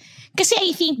hindi. Kasi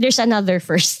I think there's another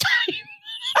first time.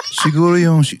 Siguro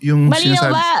yung Mali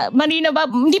na ba?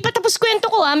 Hindi pa tapos kwento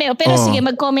ko pero sige,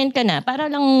 mag-comment ka na para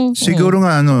lang. Siguro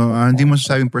nga hindi mo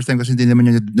sasabing first time kasi hindi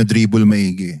naman niya na-dribble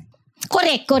maigi.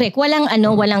 Correct.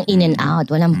 Walang in and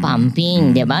out, walang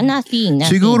pumping, 'di ba? Nothing.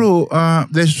 Siguro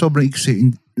dahil sobrang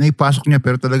iksi, naipasok niya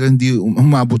pero talagang hindi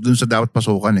umabot dun sa dapat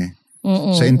pasukan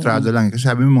sa entrada lang. Kasi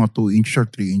sabi mo mga 2 inches or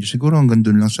 3 inches, siguro hanggang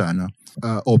dun lang sa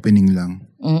opening lang.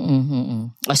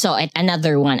 So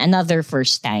another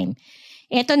first time.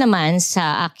 Ito naman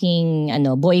sa aking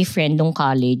boyfriend nung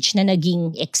college na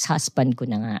naging ex-husband ko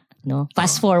na nga, no?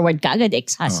 Fast forward ka agad,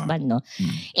 ex-husband, no?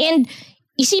 And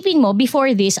isipin mo,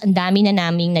 before this, ang dami na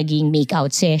naming naging make-out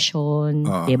session,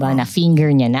 diba? Na finger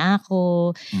niya na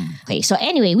ako. Okay, so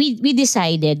anyway, we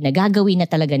decided na gagawin na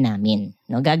talaga namin.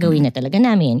 No? Gagawin na talaga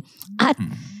namin. At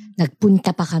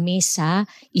nagpunta pa kami sa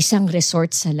isang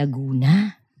resort sa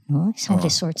Laguna. No? Isang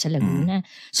resort sa Laguna.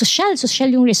 Social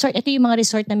yung resort. Ito yung mga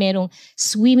resort na merong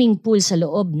swimming pool sa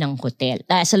loob ng hotel.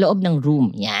 Sa loob ng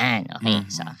room. Yan. Okay,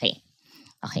 so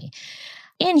okay.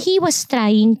 And he was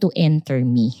trying to enter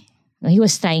me. He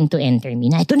was trying to enter me.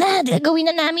 Na ito na, gagawin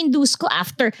na namin Dusko.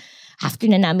 After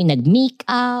na namin nag-make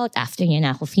out, after niya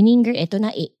na ako fininger, ito na,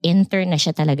 i-enter na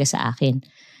siya talaga sa akin.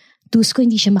 Dusko,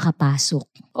 hindi siya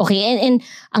makapasok. Okay, and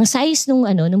ang size nung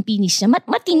penis niya,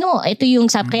 matino. Ito yung,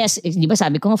 kaya, di ba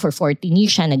sabi ko nga, for 14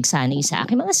 years siya nagsanay sa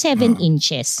akin. Mga 7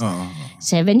 inches.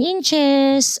 7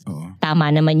 inches.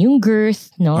 Tama naman yung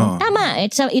girth, no? Tama.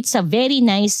 It's a very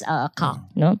nice cock,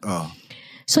 no?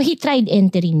 So he tried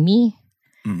entering me.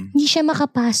 Hindi siya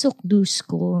makapasok,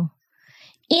 Dusko.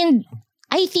 And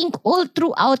I think all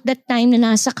throughout that time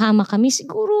na nasa kama kami,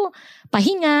 siguro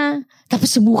pahinga,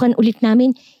 tapos subukan ulit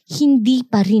namin, hindi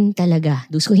pa rin talaga,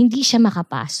 Dusko. Hindi siya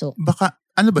makapasok. Baka,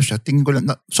 ano ba siya? Tingin ko lang,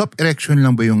 soft erection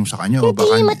lang ba yung sa kanya? Hindi, o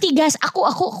baka matigas.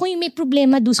 Ako yung may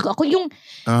problema, Dusko. Ako yung,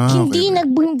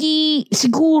 hindi,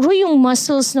 siguro yung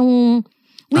muscles ng,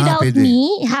 without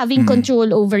me having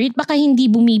control over it, baka hindi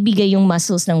bumibigay yung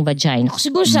muscles ng vagina. Ako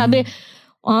siguro sabi,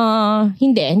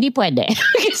 hindi pwede.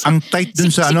 Ang tight dun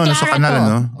sa sa kanal,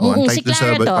 no? Ang tight dun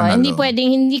sa kanal. Hindi pwedeng,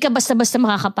 hindi ka basta-basta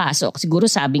makakapasok. Siguro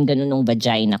sabing ganun ng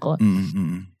vagina ko.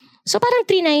 So parang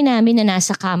trinay namin na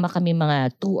nasa kama kami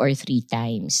mga 2 or 3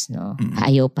 times, no?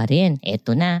 Ayaw pa rin.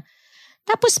 Eto na.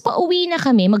 Tapos pauwi na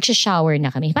kami, magsha-shower na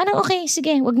kami. Parang okay,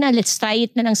 sige, wag na, let's try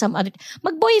it na lang some other.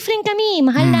 Mag-boyfriend kami,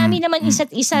 mahal namin naman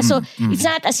isa't isa. So it's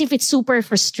not as if it's super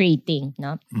frustrating,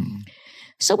 no?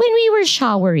 So when we were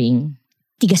showering,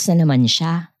 tigas na naman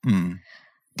siya.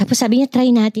 Tapos sabi niya, try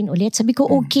natin ulit. Sabi ko,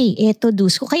 okay, eto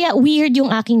Dusko. Kaya weird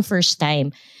yung aking first time.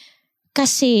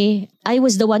 Kasi I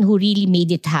was the one who really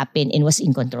made it happen and was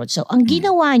in control. So ang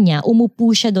ginawa niya,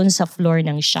 umupo siya doon sa floor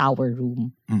ng shower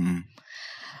room.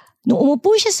 Nung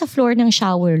umupo siya sa floor ng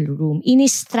shower room,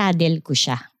 inistraddle ko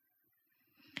siya.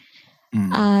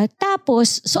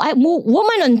 Tapos, so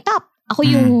woman on top. Ako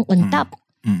yung on top.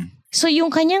 So yung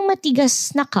kanyang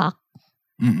matigas na cock,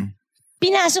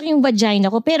 pinasok yung vagina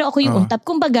ko, pero ako yung on top.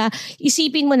 Kumbaga,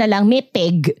 isipin mo na lang, may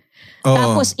peg.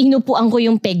 Tapos inupuan ko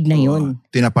yung peg na yun.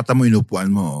 Tinapata mo,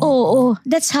 inupuan mo. Oo.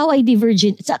 That's how I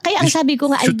divergin. Kaya ang sabi ko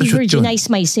nga, I divergenize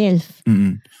myself.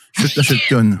 Shoot na shoot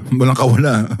yun. Walang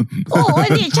kawala. Oo,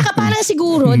 hindi. Tsaka parang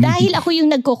siguro, dahil ako yung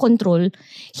nagko-control,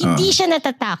 hindi siya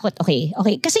natatakot. Okay.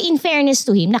 Kasi in fairness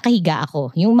to him, nakahiga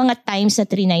ako. Yung mga times na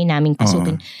trinay naming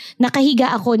pasukin,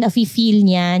 nakahiga ako, na-feel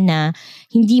niya na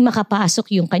hindi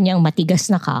makapasok yung kanyang matigas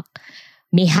na cock.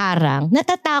 May harang.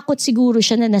 Natatakot siguro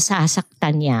siya na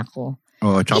nasasaktan niya ako.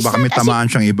 Tsaka baka may tamaan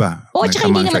siyang iba.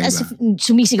 Tsaka hindi naman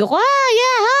sumisigaw ko,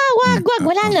 wag,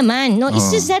 wala naman. No,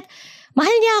 it's just that,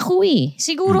 mahal niya ako eh.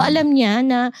 Siguro alam niya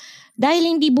na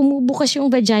dahil hindi bumubukas yung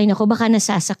vagina ko, baka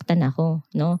nasasaktan ako.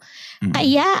 No?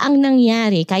 Kaya ang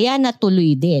nangyari, kaya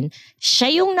natuloy din.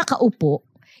 Siya yung nakaupo,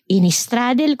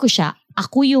 inistraddle ko siya,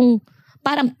 ako yung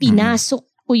parang pinasok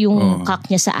ko yung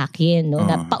cock niya sa akin. No?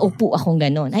 Na paupo akong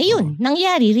ganon. Ayun,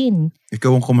 nangyari rin.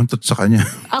 Ikaw ang kumantot sa kanya.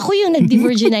 Ako yung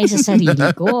nag-divergenize sa sarili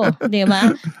ko. Di ba?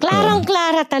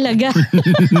 Klarang-klara talaga.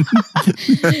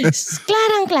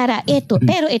 Klarang-klara.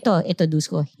 Pero ito,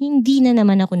 Dusko, hindi na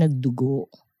naman ako nagdugo.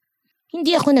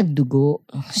 Hindi ako nagdugo.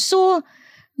 So,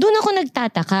 doon ako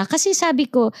nagtataka. Kasi sabi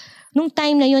ko, nung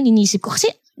time na yon inisip ko,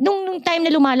 kasi nung time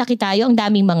na lumalaki tayo, ang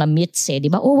daming mga myths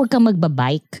di ba? Wag kang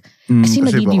magbabike. Kasi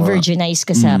madi-divergenize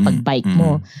ka sa pagbike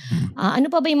mo. Ano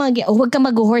pa ba yung mga, wag kang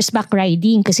mag-horseback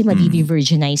riding kasi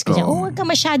madi-divergenize ka dyan. Wag kang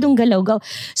masyadong galaw-gaw.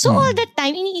 So all that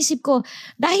time, iniisip ko,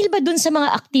 dahil ba dun sa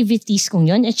mga activities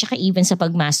kong yun, at saka even sa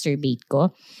pag-masturbate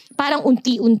ko, parang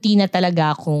unti-unti na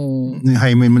talaga akong...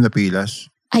 Haimin mo na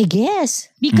pilas? I guess.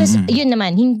 Because yun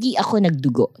naman, hindi ako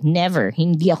nagdugo. Never.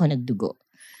 Hindi ako nagdugo.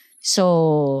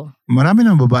 So, marami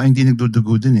ng babae hindi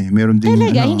nagdudugo din eh. Meron din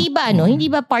talaga, hindi ba hindi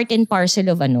ba part and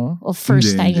parcel of of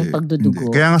first time yung pagdudugo?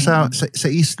 Hindi. Kaya nga sa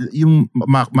Islam, yung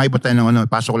maiba tayo ng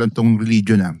pasok ko lang tong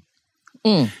religion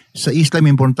Sa Islam,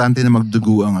 importante na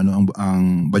magdugo ang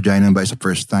vagina ng babae sa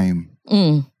first time.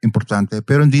 Importante.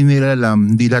 Pero hindi nila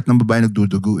alam, hindi lahat ng babae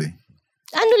nagdudugo eh.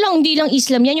 Hindi lang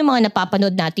Islam yan, yung mga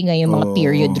napapanood natin ngayon, mga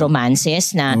period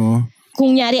romances na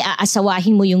kung nyari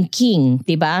aasawahin mo yung king,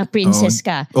 'di ba? Princess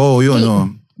ka.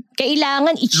 Yun.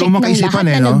 Kailangan i-check ng lahat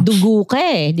na nagdugo ka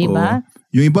 'di ba?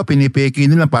 Yung iba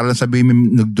pinipeki nila para sabihin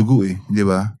may nagdugo 'di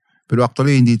ba? Pero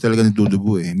actually hindi talaga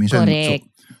nagdudugo Minsan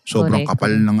sobrang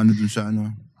kapal ng ano dun sa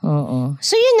ano. Oo.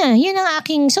 So yun ang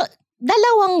aking, so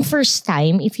dalawang first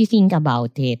time if you think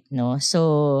about it, no?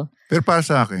 So, pero para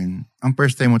sa akin, ang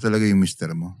first time mo talaga yung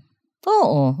mister mo.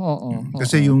 Oo.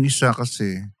 Kasi yung isa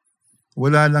kasi,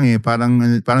 wala lang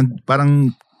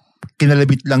parang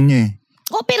kinalabit lang niya eh.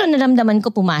 Pero naramdaman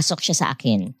ko pumasok siya sa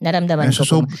akin. Naramdaman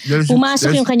ko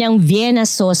pumasok yung kanyang Vienna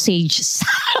sausage sa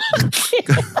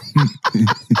akin.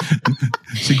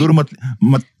 Siguro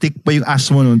matik pa yung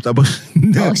ass mo nun. Tapos,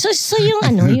 so yung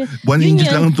ano, one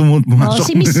inches lang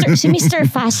pumasok. Si Mr.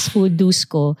 Fast Food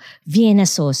Dusko, Vienna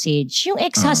sausage. Yung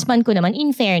ex-husband ko naman,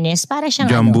 in fairness, para siyang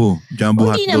Jumbo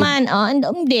hotdog. Hindi naman,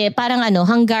 hindi, parang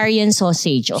Hungarian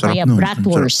sausage o kaya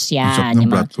bratwurst yan. Sarap ng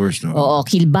bratwurst. No? Oo,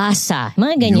 kilbasa.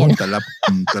 Mga ganyan. Yung talap.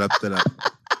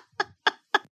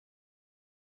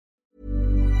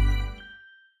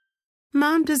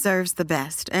 Mom deserves the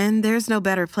best, and there's no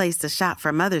better place to shop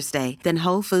for Mother's Day than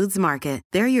Whole Foods Market.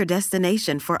 They're your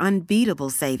destination for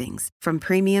unbeatable savings, from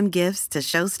premium gifts to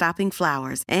show-stopping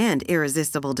flowers and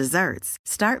irresistible desserts.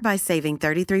 Start by saving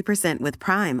 33% with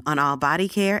Prime on all body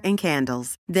care and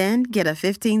candles. Then get a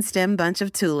 15-stem bunch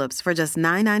of tulips for just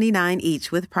 $9.99 each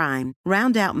with Prime.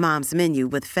 Round out Mom's menu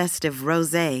with festive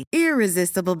rosé,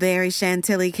 irresistible berry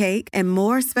chantilly cake, and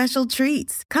more special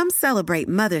treats. Come celebrate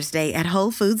Mother's Day at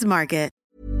Whole Foods Market.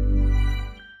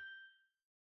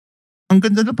 Ang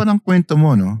ganda na pa ng kwento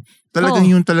mo, no? Talagang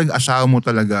yung talaga asawa mo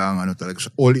talaga ang talaga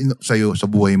all in sa'yo, sa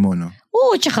buhay mo, no?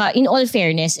 Tsaka in all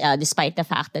fairness, despite the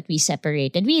fact that we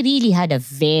separated, we really had a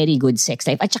very good sex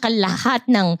life. At saka lahat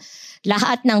ng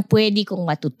pwede kong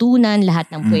matutunan,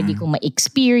 lahat ng pwede kong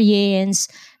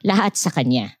ma-experience, lahat sa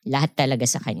kanya. Lahat talaga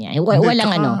sa kanya.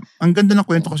 Walang Ang ganda ng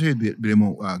kwento kasi, bili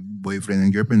mo, boyfriend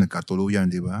and girlfriend, nagkatuluyan,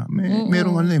 di ba?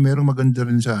 Merong maganda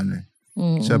rin sa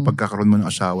sa pagkakaroon mo ng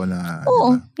asawa na...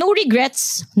 Oo, diba? No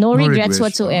regrets. No regrets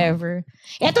whatsoever.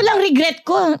 Ito lang regret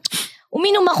ko.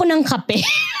 Uminom ako ng kape.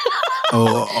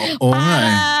 Oo nga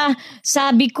eh.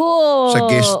 Sabi ko, sa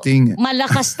guesting,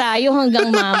 malakas tayo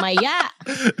hanggang mamaya.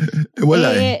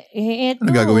 Wala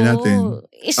ano gagawin natin?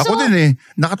 Ako din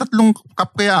nakatatlong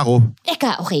cup kaya ako.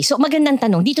 Okay. So magandang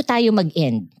tanong. Dito tayo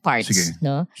mag-end parts. Sige.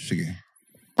 No? Sige.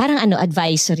 Parang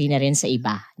advisory na rin sa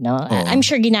iba, no? I'm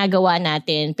sure ginagawa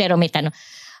natin, pero may tanong.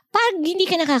 Pag hindi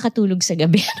ka nakakatulog sa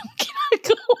gabi, anong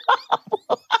ginagawa mo?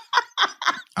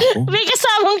 Ako? May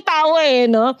kasamang tawa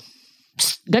no?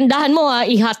 Psst, gandahan mo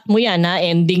ihat mo yan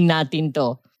ending natin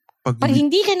to. Pag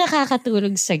hindi ka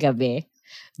nakakatulog sa gabi,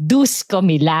 Dusko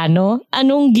Milano,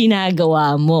 anong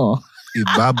ginagawa mo?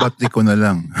 Ibabati ko na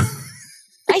lang.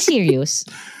 Ay, serious?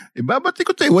 Ibabati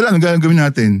ko tayo. Wala, anong gagawin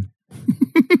natin?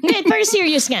 Hindi, pero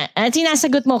serious nga.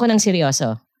 Sinasagot mo ako ng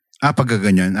seryoso.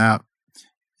 Pagkaganyan.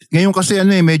 Ngayon kasi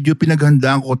medyo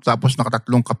pinaghandaan ko tapos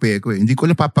nakatatlong kape ko Hindi ko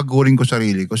lang papagurin ko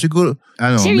sarili ko. Siguro,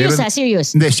 serious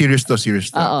serious? Hindi, serious to.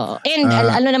 Oo. And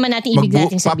ano naman natin ibig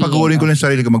natin sabihin? Papagurin ko lang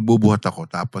sarili ko, magbubuhat ako.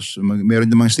 Tapos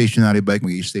meron namang stationary bike,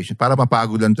 mag-i-station. Para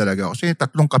mapagod lang talaga. Kasi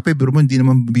tatlong kape, pero hindi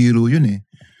naman biro yun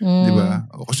Di ba?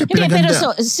 Kasi pinaghanda.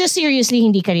 Pero so seriously,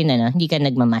 hindi ka rin hindi ka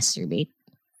nagmamasturbate?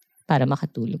 Para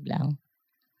makatulog lang.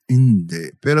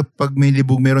 Hindi. Pero pag may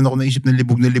meron ako naisip na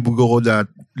libog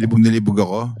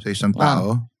ako sa isang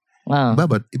tao. Wow.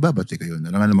 Ibabati kayo.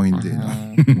 Alam namang hindi.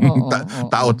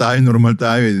 Tao tayo, normal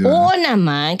tayo. Diba? Oo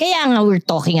naman. Kaya nga we're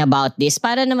talking about this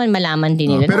para naman malaman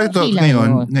din nila. Pero ito,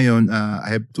 ngayon,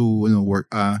 I have to work.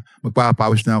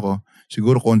 Magpapawis na ako.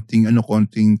 Siguro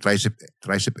konting tricep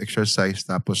exercise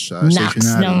tapos stationary.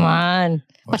 Naks naman.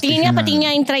 Patingin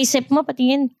nga yung tricep mo.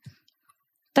 Patingin.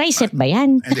 Tricep ba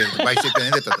yan? Hindi, bicep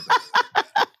yan. Hindi,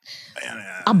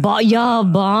 Aba,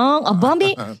 yabang. Aba,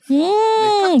 may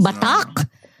batak.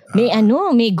 May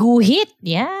guhit.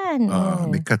 Yan.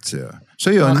 May cuts.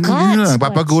 So yun,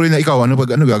 papagurin na ikaw. Ano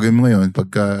gagawin mo ngayon?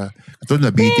 Pagka, katulad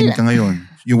na bitin ka ngayon.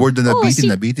 Yung word na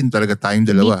bitin talaga tayong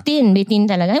dalawa. Bitin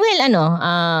talaga. Well,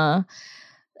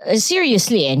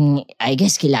 seriously, and I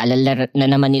guess kilala na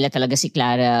naman nila talaga si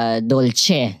Clara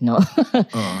Dolce, no?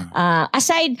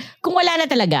 Aside, kung wala na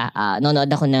talaga, nanonood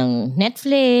ako ng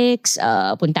Netflix,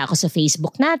 punta ako sa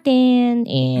Facebook natin,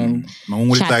 and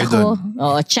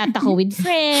chat ako with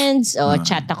friends,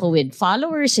 chat ako with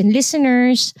followers and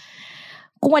listeners.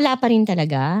 Kung wala pa rin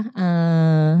talaga,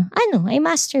 I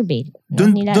masturbate.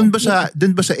 Doon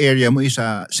ba sa area mo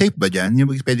safe ba dyan?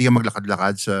 Yung pwede ka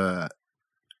maglakad-lakad sa...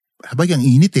 Habang ang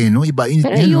init no? Iba init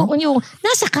pero yung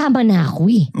nasa kama na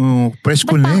ako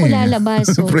presko na ako lalabas?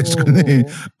 Presko na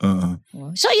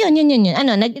So yun.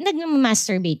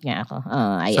 Nag-masturbate nga ako.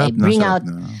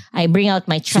 I bring out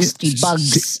my trusty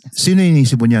bugs. Sino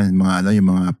inisip mo niyan?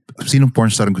 Sinong porn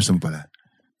star gusto mo pala?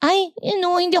 Ay,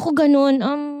 hindi ako ganun.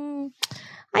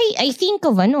 I think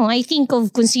of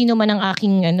kung sino man ang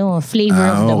aking flavor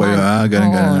of the month.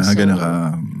 Ganun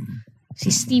ka. Si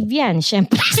Steve yan,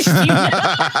 syempre. Si Steve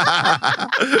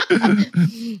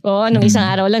nung isang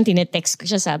araw lang, tinetext ko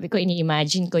siya. Sabi ko,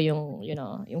 ini-imagine ko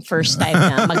yung first time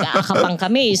na mag-aakapang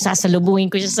kami. Sasalubungin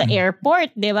ko siya sa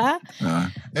airport, di ba?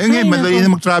 Ngayon, madali na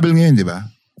mag-travel ngayon, di ba?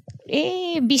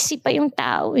 Busy pa yung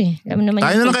tao eh. Tayo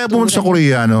na lang kaya pumunta sa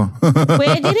Korea, no?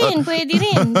 Pwede rin.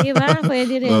 Di ba?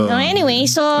 Pwede rin. Anyway,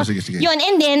 so, sige. Yun.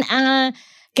 And then,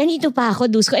 ganito pa ako,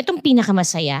 Dusko. Itong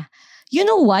pinakamasaya. You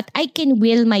know what? I can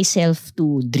will myself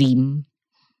to dream.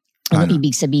 Ano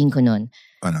ibig sabihin ko nun?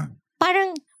 Ano?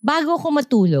 Parang bago ako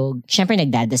matulog, syempre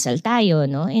nagdadasal tayo,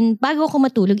 no? And bago ako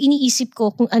matulog, iniisip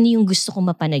ko kung ano yung gusto kong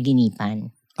mapanaginipan.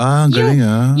 Ang galing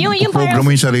Yung program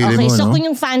mo yung sarili mo, no? So kung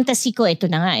yung fantasy ko,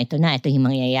 ito yung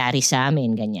mangyayari sa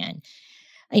amin, ganyan.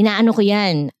 Inaano ko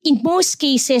yan. In most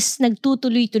cases,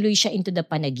 nagtutuloy-tuloy siya into the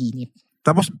panaginip.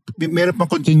 Tapos, meron pang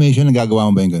continuation,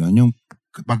 nagagawa mo ba yung gano'n? Yung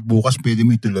pagbukas, pwede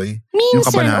mo ituloy? Minsan, yung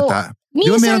kabanata?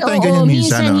 Minsan,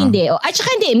 minsan hindi. At saka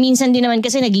hindi, minsan din naman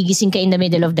kasi nagigising ka in the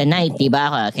middle of the night,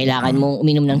 diba? Kailangan mong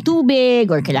uminom ng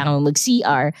tubig or kailangan mong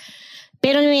mag-CR.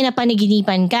 Pero may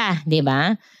napanaginipan ka,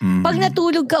 diba? Pag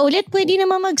natulog ka ulit, pwede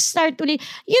naman mag-start ulit.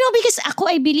 Because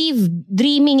I believe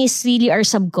dreaming is really our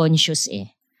subconscious eh.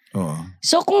 Oo.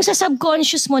 So kung sa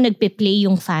subconscious mo nagpe-play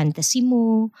yung fantasy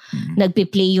mo,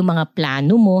 nagpe-play yung mga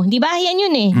plano mo, 'di ba? Yan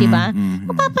yun eh, 'di ba?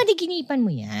 Mapapanaginipan mo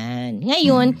 'yan.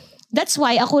 Ngayon, that's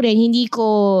why ako rin hindi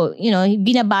ko,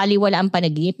 binabaliwala ang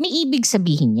panaginip. May ibig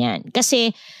sabihin 'yan.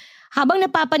 Kasi habang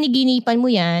napapanaginipan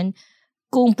mo 'yan,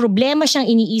 kung problema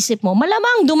siyang iniisip mo,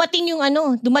 malamang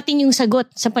dumating yung sagot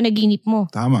sa panaginip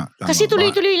mo. Tama. Kasi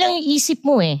tuloy-tuloy lang yung isip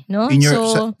mo eh, no?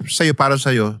 Para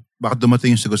sa'yo, baka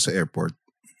dumating yung sagot sa airport.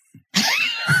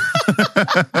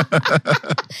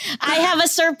 I have a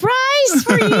surprise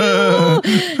for you.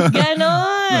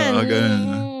 Ganon.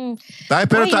 Ganon.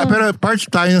 Pero parts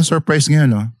tayo ng surprise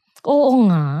ngayon, no? Oo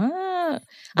nga.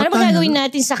 Ano ba gagawin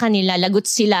natin sa kanila? Lagot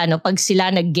sila, pag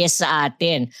sila nag-guess sa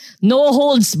atin. No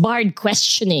holds barred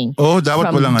questioning.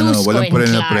 Dapat walang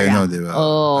preno, di ba?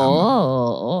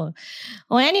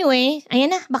 Anyway,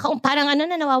 ayan na. Baka parang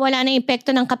nawawala na yung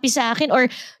epekto ng kape sa akin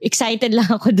or excited lang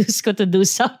ako to do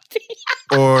something.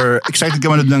 Or excited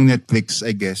ka manood ng Netflix,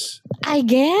 I guess.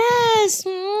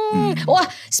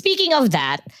 Speaking of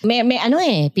that, may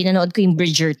pinanood ko yung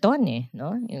Bridgerton eh,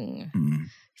 no? Yung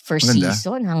first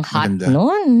season, ang hot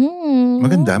nun.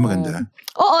 Maganda.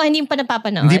 Oo, hindi pa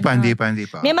napapanood. Hindi pa.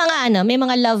 May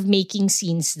mga love-making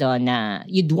scenes doon na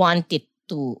you'd want it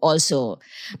to also.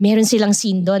 Meron silang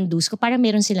scene doon, Dusko, para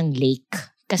meron silang lake.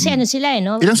 Kasi sila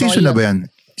no? Ilang season na ba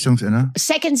yan?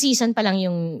 Second season pa lang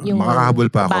yung makakahabol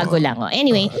pa ako. Bago lang.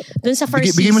 Anyway, doon sa first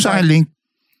season. Bigay mo sa akin link.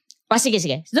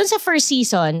 Sige. Doon sa first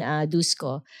season,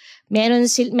 Dusko,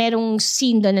 merong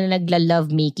scene doon na nagla-love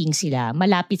making sila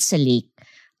malapit sa lake.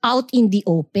 Out in the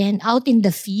open, out in the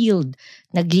field.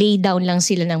 Nag-lay down lang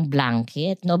sila ng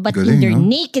blanket, no? But galing, in their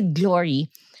naked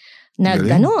glory, they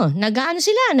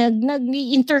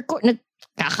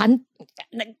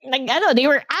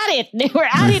were at it. They were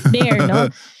at it there,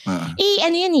 no?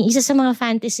 Isa sa mga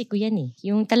fantasy ko yan eh.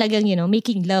 Yung talagang,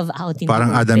 making love out in parang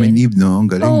the open. Adam and Eve, no? Ang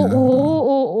galing.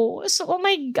 Oo. So, oh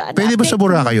my God. Pwede ba sa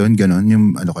Boracay yun? Ganon?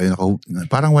 Yung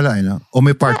parang wala, no? O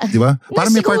may part, di ba? Parang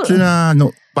may part na,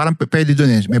 parang pwede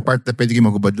dun eh. May part na pwede kayo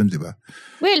magubad dun, di ba?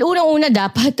 Well, unang-una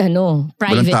dapat,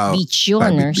 private beach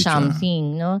yun or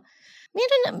something, no?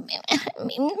 Meron,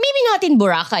 maybe not in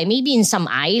Boracay, maybe in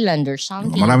some island or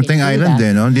something. Marami tayong island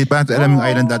no? Hindi pa alam yung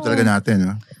island na talaga natin,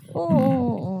 no?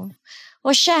 Oo.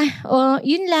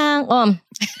 Yun lang.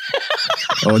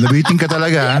 Nabitin ka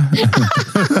talaga,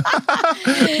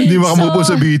 Hindi makamupo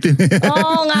sa bitin.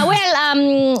 Oo nga.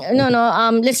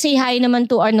 Well, let's say hi naman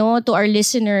to our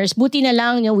listeners. Buti na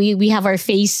lang, we have our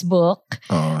Facebook.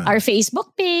 Our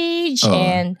Facebook page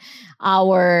and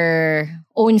our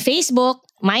own Facebook.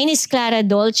 Mine is Clara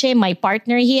Dolce. My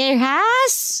partner here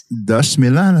has Das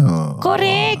Milano.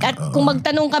 Correct. At kung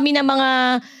magtanong kami ng mga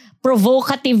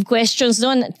provocative questions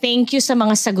doon, thank you sa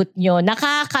mga sagot nyo.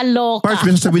 Nakakaloka.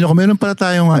 Parts, sabihin ako, meron pala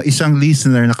tayong isang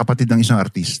listener na kapatid ng isang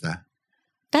artista.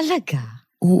 Talaga?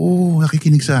 Oo,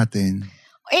 nakikinig sa atin.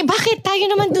 Bakit? Tayo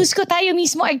naman, Dusko, tayo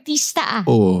mismo artista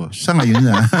Oo, sa ngayon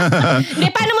na.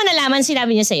 Paano mo nalaman?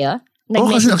 Sinabi niya sa'yo?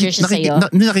 Nag-messenger siya sa'yo?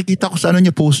 Nakikita ko sa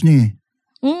niya post niya eh.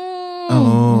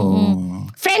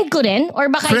 Friend ko rin? Or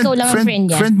baka ikaw lang ang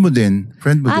friend niya? Friend mo din.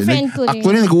 Friend ko rin.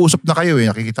 Actually, nag-uusap na kayo eh.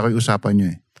 Nakikita ko yung usapan niyo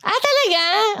eh. Talaga?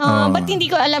 Ba't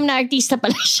hindi ko alam na artista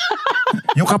pala siya?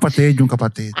 Yung kapatid. Yung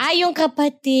kapatid.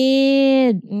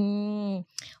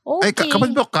 Ay,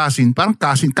 kapatid ba cousin? Parang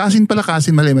cousin. Cousin pala,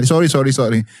 cousin. Mali. Sorry.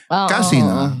 Cousin.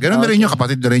 Ganun na rin yun,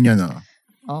 kapatid na rin yun.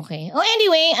 Okay.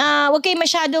 Anyway, huwag kayo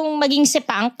masyadong maging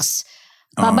sepanks.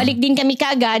 Babalik din kami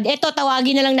kaagad. Eto,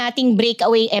 tawagin na lang nating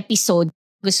breakaway episode.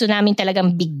 Gusto namin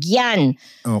talagang bigyan.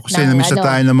 Kasi namiss na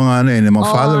tayo ng mga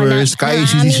followers.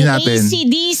 Ka-ACDC natin.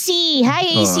 ACDC.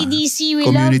 Hi, ACDC. We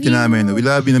community love you. namin. We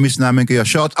love you. Namiss namin kayo.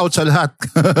 Shout out sa lahat.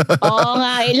 Oo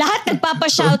nga. Lahat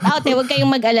nagpapa-shout out. Huwag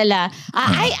kayong mag-alala.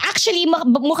 Actually,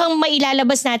 mukhang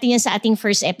mailalabas natin yan sa ating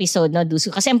first episode, no, Dusko?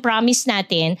 Kasi ang promise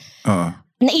natin,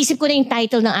 naisip ko na yung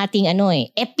title ng ating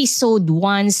Episode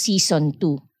 1, Season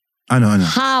 2. Ano?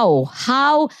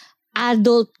 How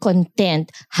adult content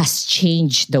has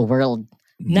changed the world.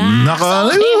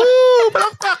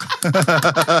 Palakpak!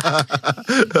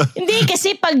 Hindi,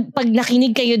 kasi pag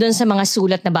nakinig kayo doon sa mga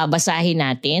sulat na babasahin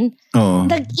natin,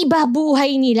 nag-iba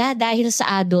buhay nila dahil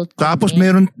sa adult content. Tapos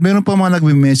meron pa mga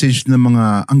nagme-message na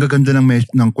ang gaganda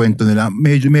ng kwento nila.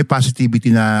 Medyo may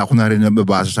positivity na ako na rin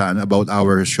nababasa sa about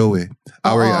our show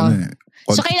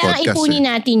So kailangan ipunin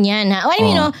natin yan. Ha?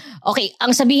 Okay,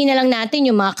 ang sabihin na lang natin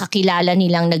yung mga kakilala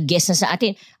nilang nag-guest na sa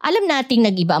atin. Alam nating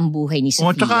nag-iba ang buhay ni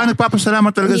Sofia. Tsaka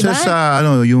nagpapasalamat talaga sila sa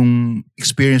yung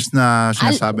experience na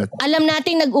sinasabi. Alam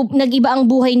nating nag-iba ang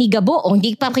buhay ni Gabo.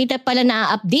 Hindi pa kita pala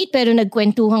na-update pero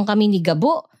nagkwentuhan kami ni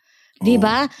Gabo.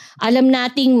 Diba? Alam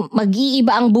nating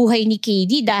mag-iiba ang buhay ni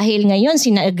KD dahil ngayon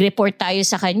nag-report tayo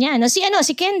sa kanya.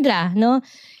 Si Kendra, no?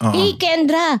 Hey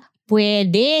Kendra,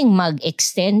 pwedeng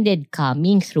mag-extended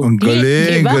coming through. Ang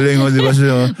galing, diba? Galing. Diba?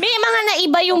 May mga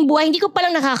naiba yung buhay. Hindi ko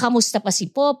palang nakakamusta pa si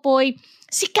Popoy.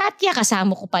 Si Katya,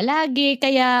 kasama ko palagi.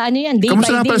 Kaya day kamusta by day.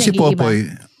 Kamusta na pala si Popoy?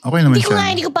 Okay naman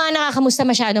siya. Hindi ko pa nakakamusta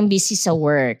masyadong busy sa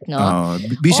work. No?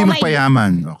 Busy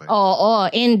magpayaman. Okay.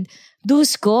 Oo. And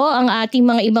Dusko, ang ating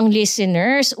mga ibang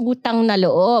listeners, utang na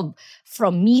loob.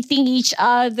 From meeting each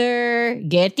other,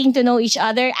 getting to know each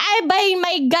other. Ay,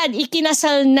 my God,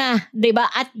 ikinasal na. Diba?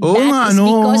 At that is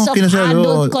because of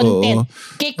adult content.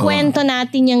 Kikwento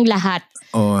natin yung lahat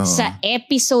sa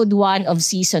episode 1 of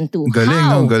season 2.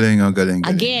 Galing.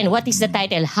 Again, what is the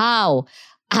title? How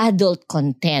adult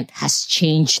content has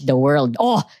changed the world.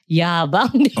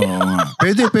 Yabang.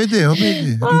 Pwede.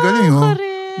 Ang galing.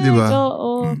 Correct. Diba?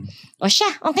 Oo.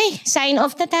 Siya, okay. Sign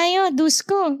off na tayo,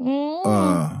 Dusko.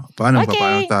 Paano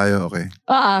tayo? Okay.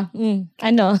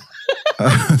 Ano?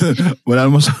 Wala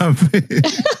namang sabi.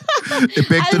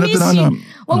 Epekto na ito na.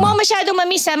 Huwag mo masyadong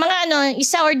mamiss ha. Mga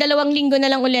 1 or 2 linggo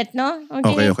na lang ulit, no?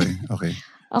 Okay.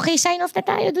 Okay, sign off na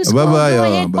tayo, Dusko. Bye-bye. Go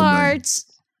ahead, parts.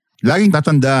 Laging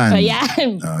tatandaan.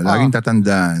 Ayan. Laging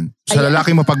tatandaan. Sa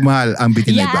lalaki mapagmahal, ang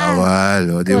bitin ay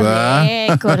bawal. Di ba?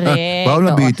 Correct. Bawal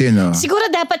na bitin. Siguro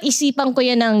dapat isipan ko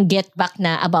yan ng get back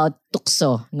na about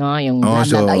tukso. No? Yung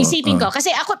isipin ko.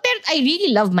 Kasi ako, pero I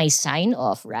really love my sign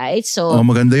off, right? So,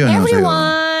 maganda yun.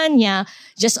 Everyone,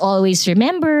 just always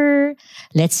remember,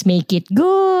 let's make it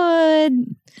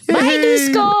good. Yay! Bye,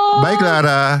 Dusko! Bye,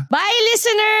 Clara! Bye,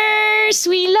 listeners!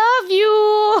 We love you!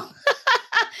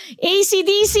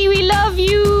 ACDC, we love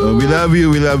you! We love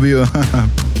you!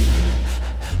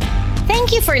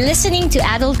 Thank you for listening to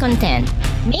Adult Content.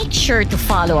 Make sure to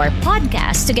follow our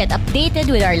podcast to get updated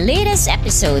with our latest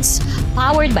episodes,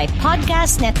 powered by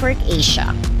Podcast Network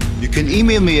Asia. You can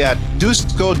email me at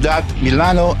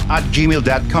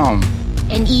dusco.milano@gmail.com.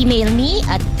 And email me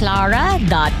at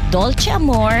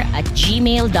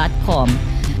clara.dolceamor@gmail.com.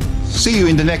 See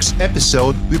you in the next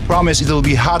episode. We promise it'll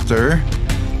be hotter.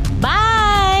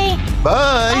 Bye!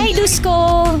 Bye! Bye,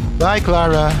 Dusko! Bye,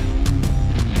 Clara!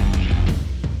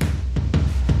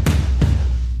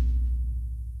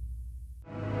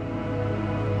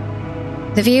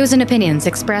 The views and opinions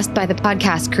expressed by the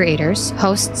podcast creators,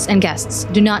 hosts, and guests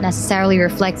do not necessarily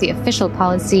reflect the official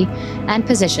policy and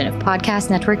position of Podcast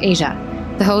Network Asia,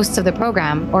 the hosts of the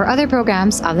program, or other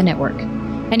programs of the network.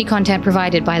 Any content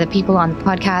provided by the people on the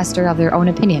podcast are of their own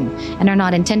opinion and are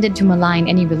not intended to malign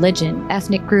any religion,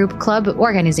 ethnic group, club,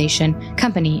 organization,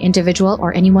 company, individual,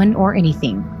 or anyone or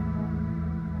anything.